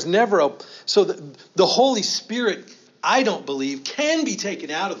 There's never so the Holy Spirit, I don't believe, can be taken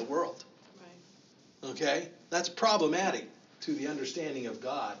out of the world. Right. Okay? That's problematic to the understanding of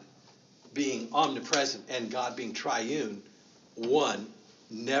God being omnipresent and God being triune, one,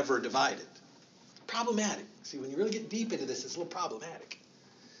 never divided. Problematic. See, when you really get deep into this, it's a little problematic.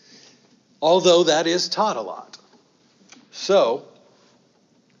 Although that is taught a lot. So,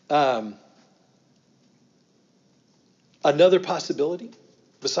 another possibility,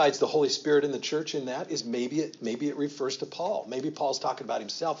 besides the Holy Spirit in the church in that, is maybe it refers to Paul. Maybe Paul's talking about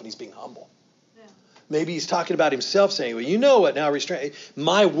himself and he's being humble. Maybe he's talking about himself saying, well, you know what now, restrain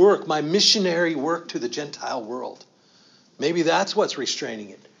my work, my missionary work to the Gentile world. Maybe that's what's restraining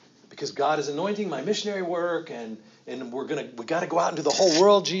it. Because God is anointing my missionary work and we got to go out into the whole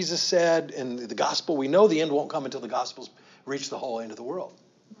world, Jesus said, and the gospel, we know the end won't come until the gospel's reach the whole end of the world.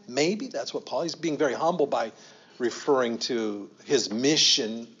 Maybe that's what Paul, he's being very humble by referring to his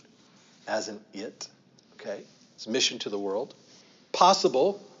mission as an it, okay? His mission to the world.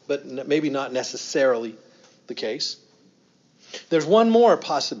 Possible, but maybe not necessarily the case. There's one more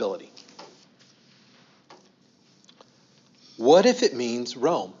possibility. What if it means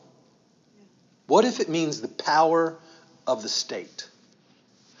Rome? What if it means the power of the state?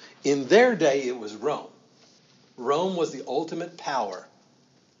 In their day, it was Rome. Rome was the ultimate power.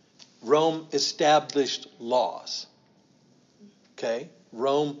 Rome established laws. Okay?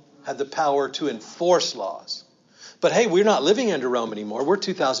 Rome had the power to enforce laws. But hey, we're not living under Rome anymore. We're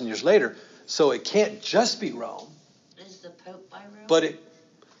 2,000 years later, so it can't just be Rome. Is the Pope by Rome? But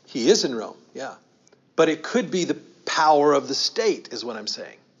he is in Rome, yeah. But it could be the power of the state, is what I'm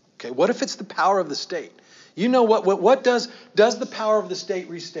saying. Okay, what if it's the power of the state? You know what does the power of the state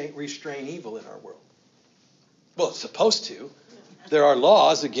restrain evil in our world? Well, it's supposed to. There are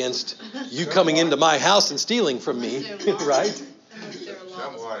laws against you coming into my house and stealing from me, right?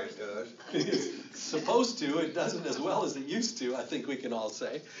 Somewhat it does. It's supposed to. It doesn't as well as it used to, I think we can all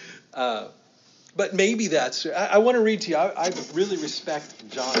say. But maybe that's... I want to read to you. I really respect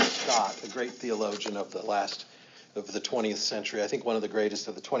John Stott, a great theologian of the 20th century. I think one of the greatest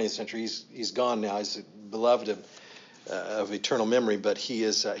of the 20th century. He's gone now. He's beloved of eternal memory. But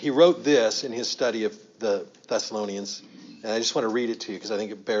he wrote this in his study of the Thessalonians. And I just want to read it to you because I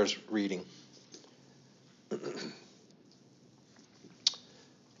think it bears reading.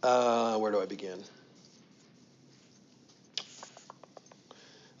 Where do I begin?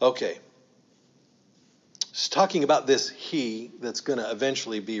 Okay. It's talking about this he that's going to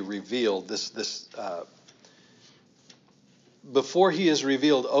eventually be revealed. Before he is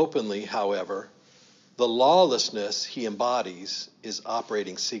revealed openly, however, the lawlessness he embodies is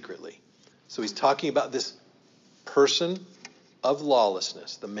operating secretly. So he's talking about this person of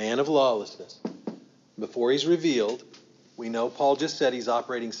lawlessness, the man of lawlessness. Before he's revealed, we know Paul just said he's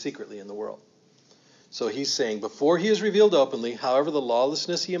operating secretly in the world. So he's saying before he is revealed openly, however, the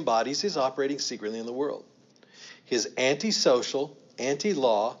lawlessness he embodies is operating secretly in the world. His antisocial,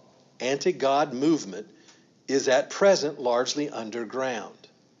 anti-law, anti-God movement is at present largely underground.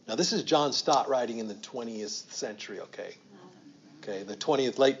 Now this is John Stott writing in the 20th century, okay? Okay,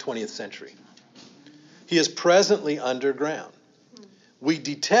 the late 20th century. He is presently underground. We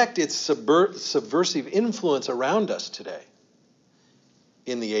detect its subversive influence around us today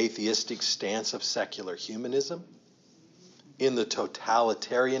in the atheistic stance of secular humanism, in the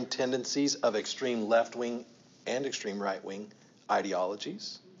totalitarian tendencies of extreme left-wing and extreme right-wing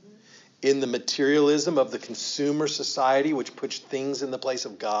ideologies, in the materialism of the consumer society which puts things in the place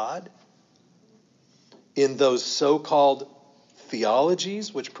of God, in those so-called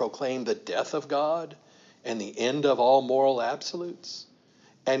theologies which proclaim the death of God and the end of all moral absolutes,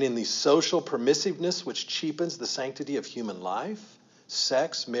 and in the social permissiveness which cheapens the sanctity of human life,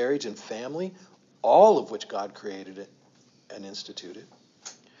 sex, marriage, and family, all of which God created and instituted.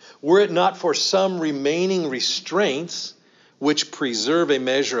 Were it not for some remaining restraints which preserve a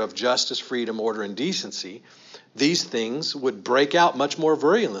measure of justice, freedom, order, and decency, these things would break out much more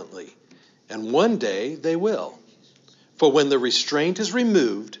virulently, and one day they will. For when the restraint is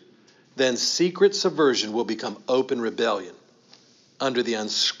removed, then secret subversion will become open rebellion under the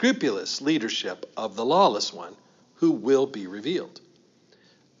unscrupulous leadership of the lawless one who will be revealed.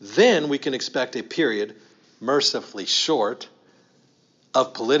 Then we can expect a period, mercifully short,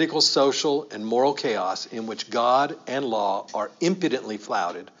 of political, social, and moral chaos in which God and law are impudently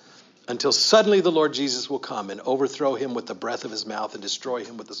flouted until suddenly the Lord Jesus will come and overthrow him with the breath of his mouth and destroy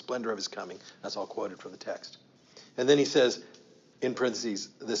him with the splendor of his coming. That's all quoted from the text. And then he says, in parentheses,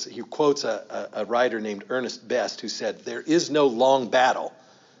 he quotes a writer named Ernest Best who said, "There is no long battle,"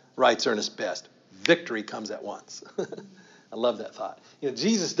 writes Ernest Best. "Victory comes at once." I love that thought.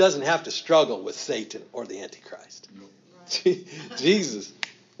 Jesus doesn't have to struggle with Satan or the Antichrist. Right. Jesus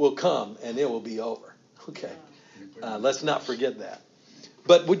will come and it will be over. Okay. Let's not forget that.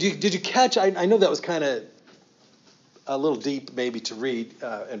 But did you catch, I know that was kind of a little deep maybe to read,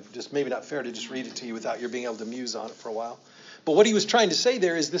 and just maybe not fair to just read it to you without your being able to muse on it for a while. But what he was trying to say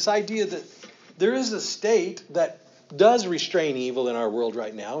there is this idea that there is a state that does restrain evil in our world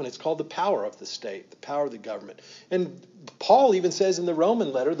right now, and it's called the power of the state, the power of the government. And Paul even says in the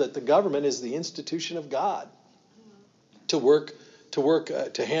Roman letter that the government is the institution of God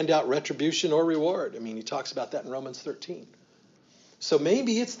to hand out retribution or reward. I mean, he talks about that in Romans 13. So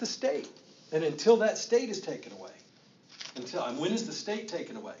maybe it's the state. And until that state is taken away, when is the state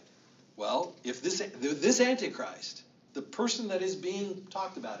taken away? Well, if this Antichrist, the person that is being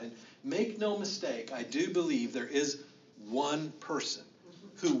talked about, and make no mistake, I do believe there is one person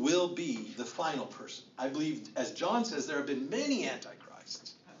who will be the final person. I believe, as John says, there have been many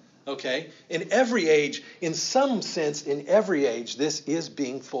antichrists. Okay? In every age, in some sense, in every age, this is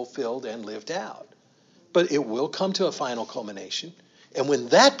being fulfilled and lived out. But it will come to a final culmination. And when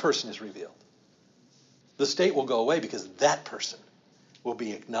that person is revealed, the state will go away because that person will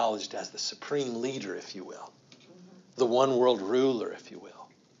be acknowledged as the supreme leader, if you will. The one world ruler, if you will.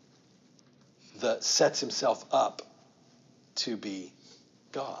 That sets himself up to be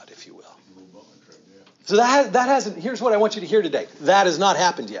God, if you will. So that hasn't, here's what I want you to hear today. That has not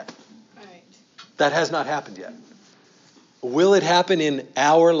happened yet. Right. That has not happened yet. Will it happen in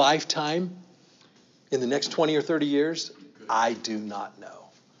our lifetime? In the next 20 or 30 years? I do not know.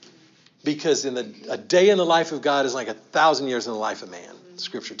 Because a day in the life of God is like 1,000 years in the life of man.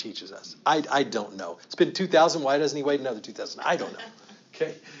 Scripture teaches us. I don't know. It's been 2,000. Why doesn't he wait another 2,000? I don't know.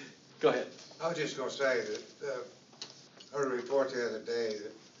 Okay, go ahead. I was just going to say that I heard a report the other day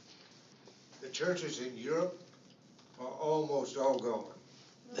that the churches in Europe are almost all gone.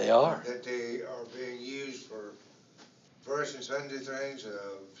 They are. That they are being used for first and Sunday things,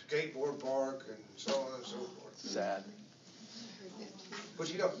 skateboard park, and so on and so forth. Sad.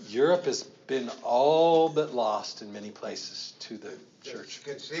 But you know, Europe has been all but lost in many places to the church.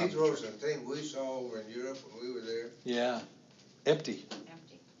 cathedrals and things we saw over in Europe when we were there. Yeah. Empty.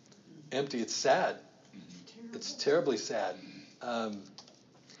 Empty. It's sad. It's terribly sad.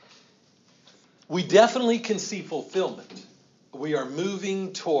 We definitely can see fulfillment. We are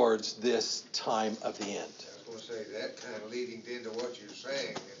moving towards this time of the end. I was going to say, that kind of leading into what you're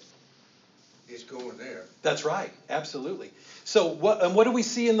saying, it's going there. That's right. Absolutely. So what do we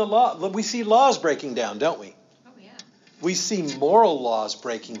see in the law? We see laws breaking down, don't we? Oh, yeah. We see moral laws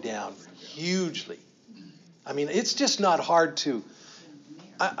breaking down hugely. I mean, it's just not hard to...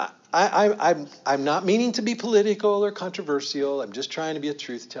 I'm not meaning to be political or controversial. I'm just trying to be a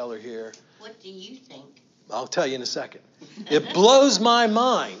truth teller here. What do you think? I'll tell you in a second. It blows my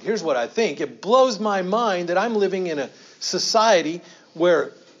mind. Here's what I think. It blows my mind that I'm living in a society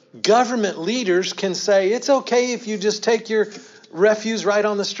where government leaders can say, it's okay if you just take your refuse right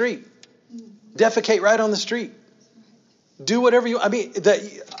on the street. Defecate right on the street. Do whatever you... I mean,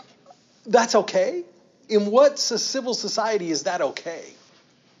 that's okay? In what civil society is that okay?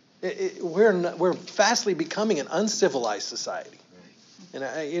 We're fastly becoming an uncivilized society. And,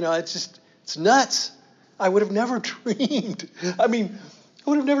 it's nuts. I would have never dreamed. I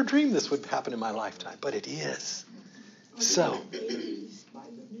would have never dreamed this would happen in my lifetime, but it is. So,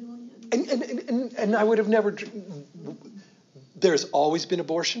 and I would have never dreamed. There's always been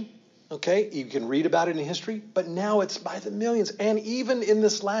abortion, okay? You can read about it in history, but now it's by the millions. And even in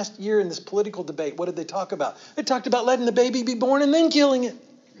this last year, in this political debate, what did they talk about? They talked about letting the baby be born and then killing it.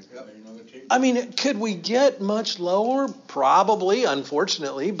 I mean, could we get much lower? Probably,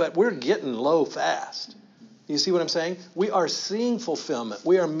 unfortunately, but we're getting low fast. You see what I'm saying? We are seeing fulfillment.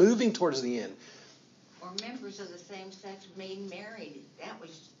 We are moving towards the end. Or members of the same sex being married. That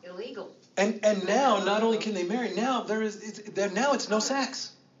was illegal. And now, not only can they marry, now it's no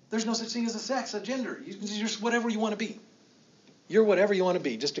sex. There's no such thing as a gender. You're just whatever you want to be. You're whatever you want to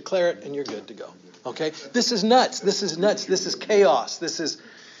be. Just declare it and you're good to go. Okay? This is nuts. This is chaos. This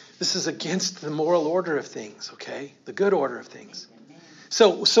is against the moral order of things, okay? The good order of things.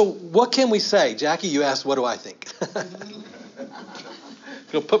 So what can we say? Jackie, you asked, what do I think?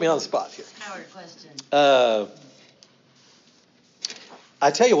 You'll put me on the spot here. Howard question.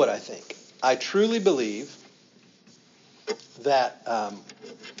 I tell you what I think. I truly believe that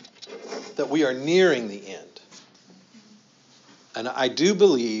that we are nearing the end. And I do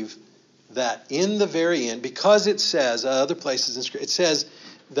believe that in the very end, because it says, other places in Scripture, it says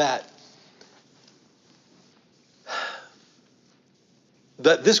that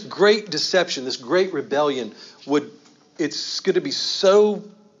this great deception, this great rebellion it's going to be so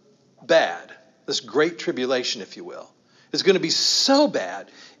bad, this great tribulation, if you will, is going to be so bad,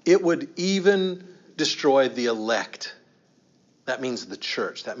 it would even destroy the elect. That means the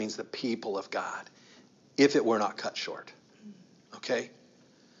church. That means the people of God, if it were not cut short. Okay?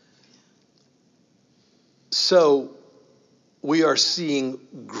 So we are seeing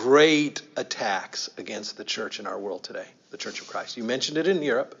great attacks against the church in our world today, the Church of Christ. You mentioned it in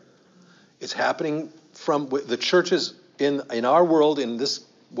Europe. It's happening from the churches in our world, in this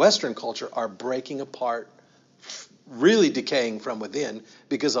Western culture, are breaking apart, really decaying from within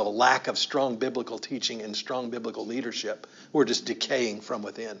because of a lack of strong biblical teaching and strong biblical leadership. We're just decaying from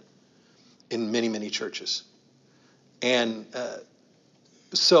within in many, many churches. And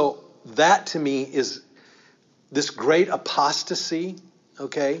so that to me is this great apostasy,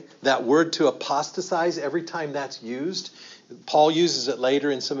 okay? That word to apostatize, every time that's used, Paul uses it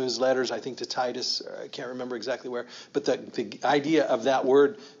later in some of his letters, I think to Titus, I can't remember exactly where, but the idea of that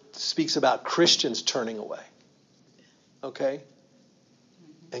word speaks about Christians turning away, okay?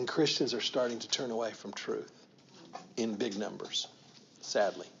 And Christians are starting to turn away from truth in big numbers,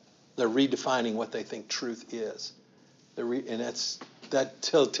 sadly. They're redefining what they think truth is. And that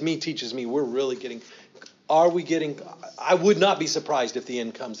to me teaches me we're really getting... I would not be surprised if the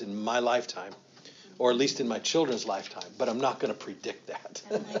end comes in my lifetime, or at least in my children's lifetime, but I'm not going to predict that.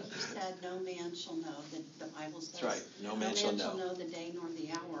 And like you said, no man shall know. The Bible says, that's right. No man shall know the day nor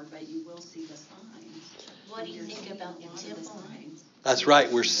the hour, but you will see the signs. What do you think about the temple? That's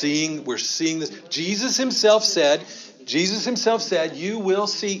right. We're seeing this. Jesus himself said, you will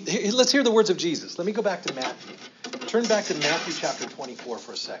see. Let's hear the words of Jesus. Let me go back to Matthew turn back to Matthew chapter 24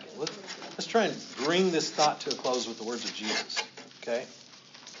 for a second. Let's try and bring this thought to a close with the words of Jesus. Okay?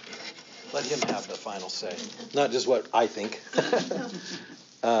 Let him have the final say. Not just what I think.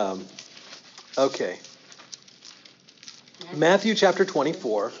 Okay. Matthew chapter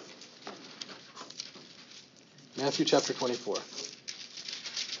 24. Matthew chapter 24.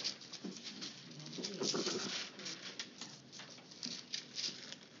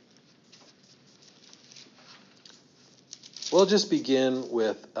 We'll just begin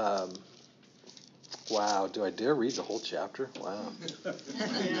with, wow, do I dare read the whole chapter? Wow. Yeah,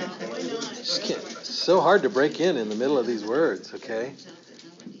 why not? It's so hard to break in the middle of these words, okay?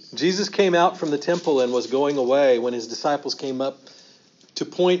 Jesus came out from the temple and was going away when his disciples came up to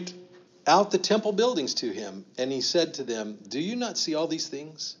point out the temple buildings to him. And he said to them, "Do you not see all these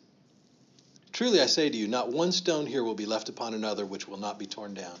things? Truly I say to you, not one stone here will be left upon another which will not be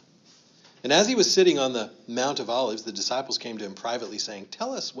torn down." And as he was sitting on the Mount of Olives, the disciples came to him privately, saying,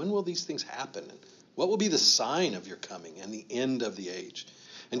 "Tell us, when will these things happen? And what will be the sign of your coming and the end of the age?"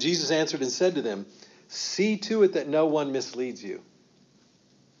 And Jesus answered and said to them, "See to it that no one misleads you."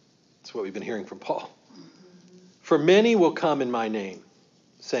 That's what we've been hearing from Paul. "For many will come in my name,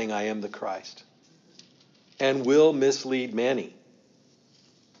 saying, 'I am the Christ,' and will mislead many.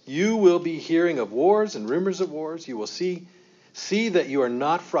 You will be hearing of wars and rumors of wars. You will see that you are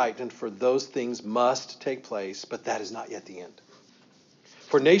not frightened, for those things must take place, but that is not yet the end.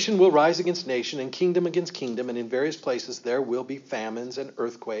 For nation will rise against nation, and kingdom against kingdom, and in various places there will be famines and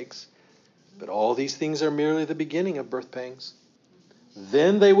earthquakes. But all these things are merely the beginning of birth pangs.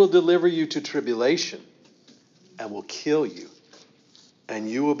 Then they will deliver you to tribulation and will kill you, and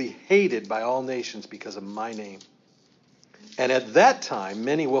you will be hated by all nations because of my name. And at that time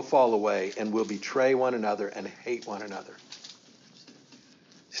many will fall away and will betray one another and hate one another."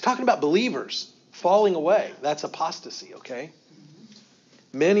 He's talking about believers falling away. That's apostasy, okay?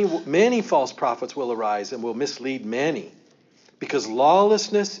 Many false prophets will arise and will mislead many, because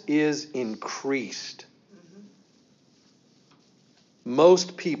lawlessness is increased.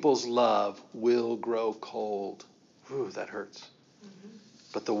 Most people's love will grow cold. Ooh, that hurts.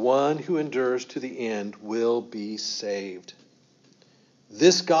 But the one who endures to the end will be saved.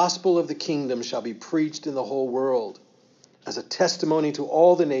 This gospel of the kingdom shall be preached in the whole world as a testimony to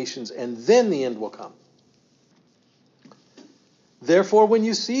all the nations, and then the end will come. Therefore, when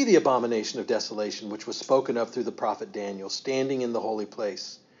you see the abomination of desolation, which was spoken of through the prophet Daniel, standing in the holy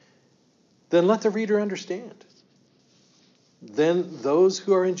place, then let the reader understand. Then those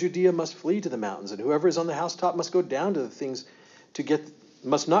who are in Judea must flee to the mountains, and whoever is on the housetop must go down to the things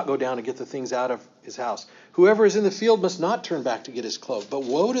must not go down to get the things out of his house. Whoever is in the field must not turn back to get his cloak. But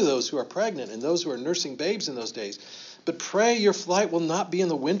woe to those who are pregnant and those who are nursing babes in those days. But pray your flight will not be in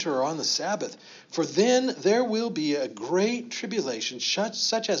the winter or on the Sabbath, for then there will be a great tribulation,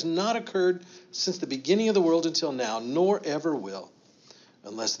 such as not occurred since the beginning of the world until now, nor ever will.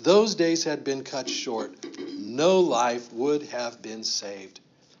 Unless those days had been cut short, no life would have been saved.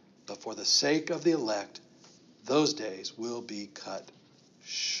 But for the sake of the elect, those days will be cut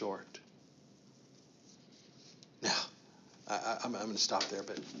short. Now, I'm going to stop there,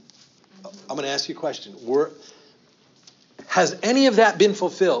 but I'm going to ask you a question. Has any of that been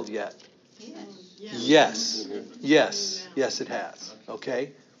fulfilled yet? Yes. Yes, it has.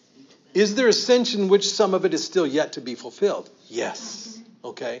 Okay? Is there a sense in which some of it is still yet to be fulfilled? Yes.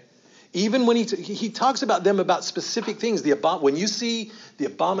 Okay? Even when he talks about them about specific things, when you see the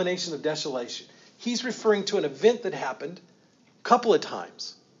abomination of desolation, he's referring to an event that happened a couple of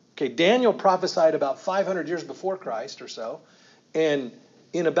times. Okay, Daniel prophesied about 500 years before Christ or so, and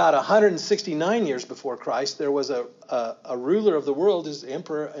in about 169 years before Christ, there was a ruler of the world, his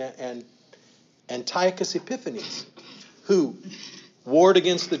emperor Antiochus Epiphanes, who warred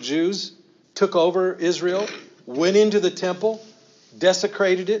against the Jews, took over Israel, went into the temple,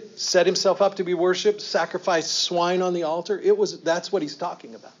 desecrated it, set himself up to be worshipped, sacrificed swine on the altar. That's what he's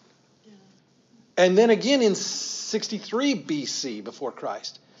talking about. Yeah. And then again in 63 BC before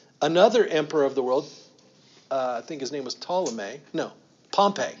Christ, another emperor of the world, I think his name was Pompey.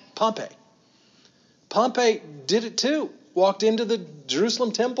 Pompey did it too. Walked into the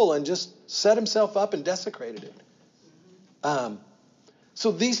Jerusalem temple and just set himself up and desecrated it.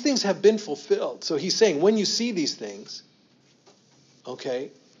 So these things have been fulfilled. So he's saying when you see these things,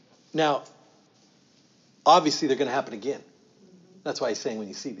 okay, now obviously they're going to happen again. That's why he's saying when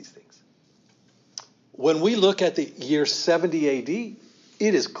you see these things. When we look at the year 70 AD,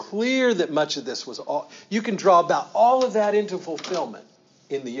 it is clear that much of this was you can draw about all of that into fulfillment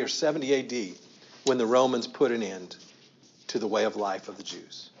in the year 70 AD when the Romans put an end to the way of life of the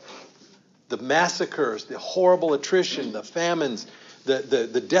Jews. The massacres, the horrible attrition, the famines,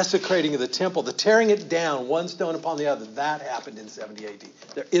 the desecrating of the temple, the tearing it down one stone upon the other, that happened in 70 AD.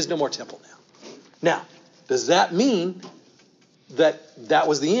 There is no more temple now. Now, does that mean that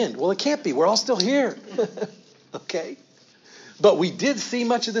was the end? Well, it can't be. We're all still here. Okay? But we did see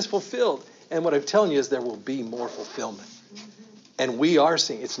much of this fulfilled. And what I'm telling you is there will be more fulfillment. And we are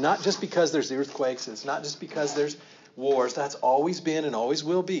seeing. It's not just because there's earthquakes. It's not just because there's wars. That's always been and always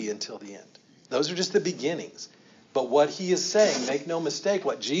will be until the end. Those are just the beginnings. But what he is saying, make no mistake,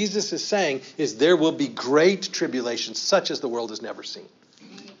 what Jesus is saying is there will be great tribulation such as the world has never seen.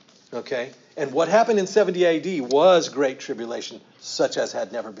 Okay? And what happened in 70 AD was great tribulation such as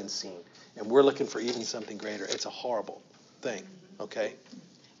had never been seen. And we're looking for even something greater. It's a horrible thing. Okay?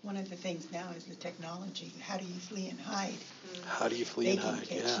 One of the things now is the technology. How do you flee and hide? How do you flee and hide? They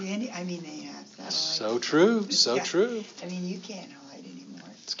can catch you they have satellites. So true. So true. I mean, you can't hide anymore.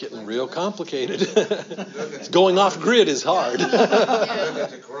 It's getting real complicated. Going off grid is hard. Look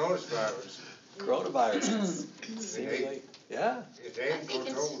at the coronavirus. Coronavirus. Seriously. Yeah. It ain't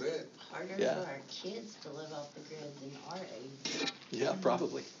controlled it. Harder Yeah. for our kids to live off the grid than our age. Yeah,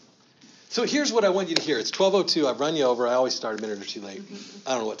 probably. So here's what I want you to hear. It's 12:02. I've run you over. I always start a minute or two late.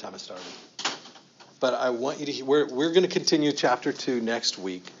 I don't know what time I started. But I want you to hear. We're going to continue chapter 2 next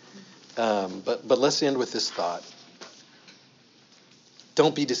week. But let's end with this thought.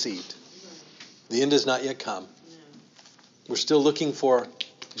 Don't be deceived. The end has not yet come. We're still looking for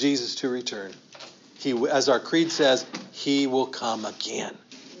Jesus to return. As our creed says, he will come again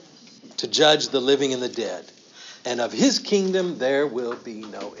to judge the living and the dead. And of his kingdom there will be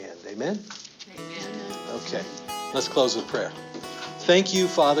no end. Amen? Amen. Okay. Let's close with prayer. Thank you,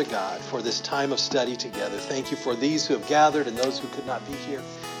 Father God, for this time of study together. Thank you for these who have gathered and those who could not be here.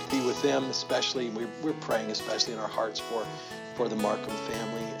 Be with them especially. We're praying especially in our hearts for the Markham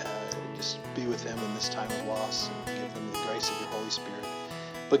family. Just be with them in this time of loss and give them the grace of your Holy Spirit.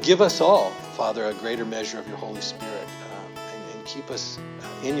 But give us all, Father, a greater measure of your Holy Spirit and keep us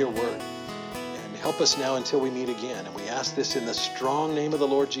in your word. Help us now until we meet again. And we ask this in the strong name of the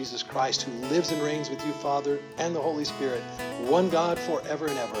Lord Jesus Christ, who lives and reigns with you, Father, and the Holy Spirit, one God forever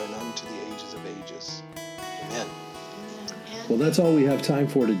and ever and unto the ages of ages. Amen. Well, that's all we have time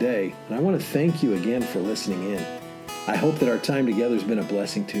for today. And I want to thank you again for listening in. I hope that our time together has been a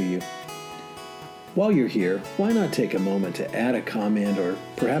blessing to you. While you're here, why not take a moment to add a comment or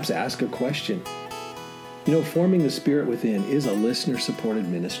perhaps ask a question? You know, Forming the Spirit Within is a listener-supported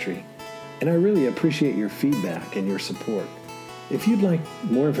ministry. And I really appreciate your feedback and your support. If you'd like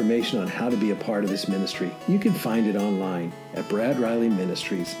more information on how to be a part of this ministry, you can find it online at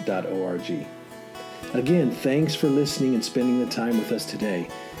bradrileyministries.org. Again, thanks for listening and spending the time with us today.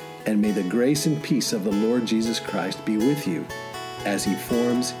 And may the grace and peace of the Lord Jesus Christ be with you as he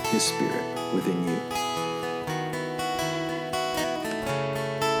forms his Spirit within you.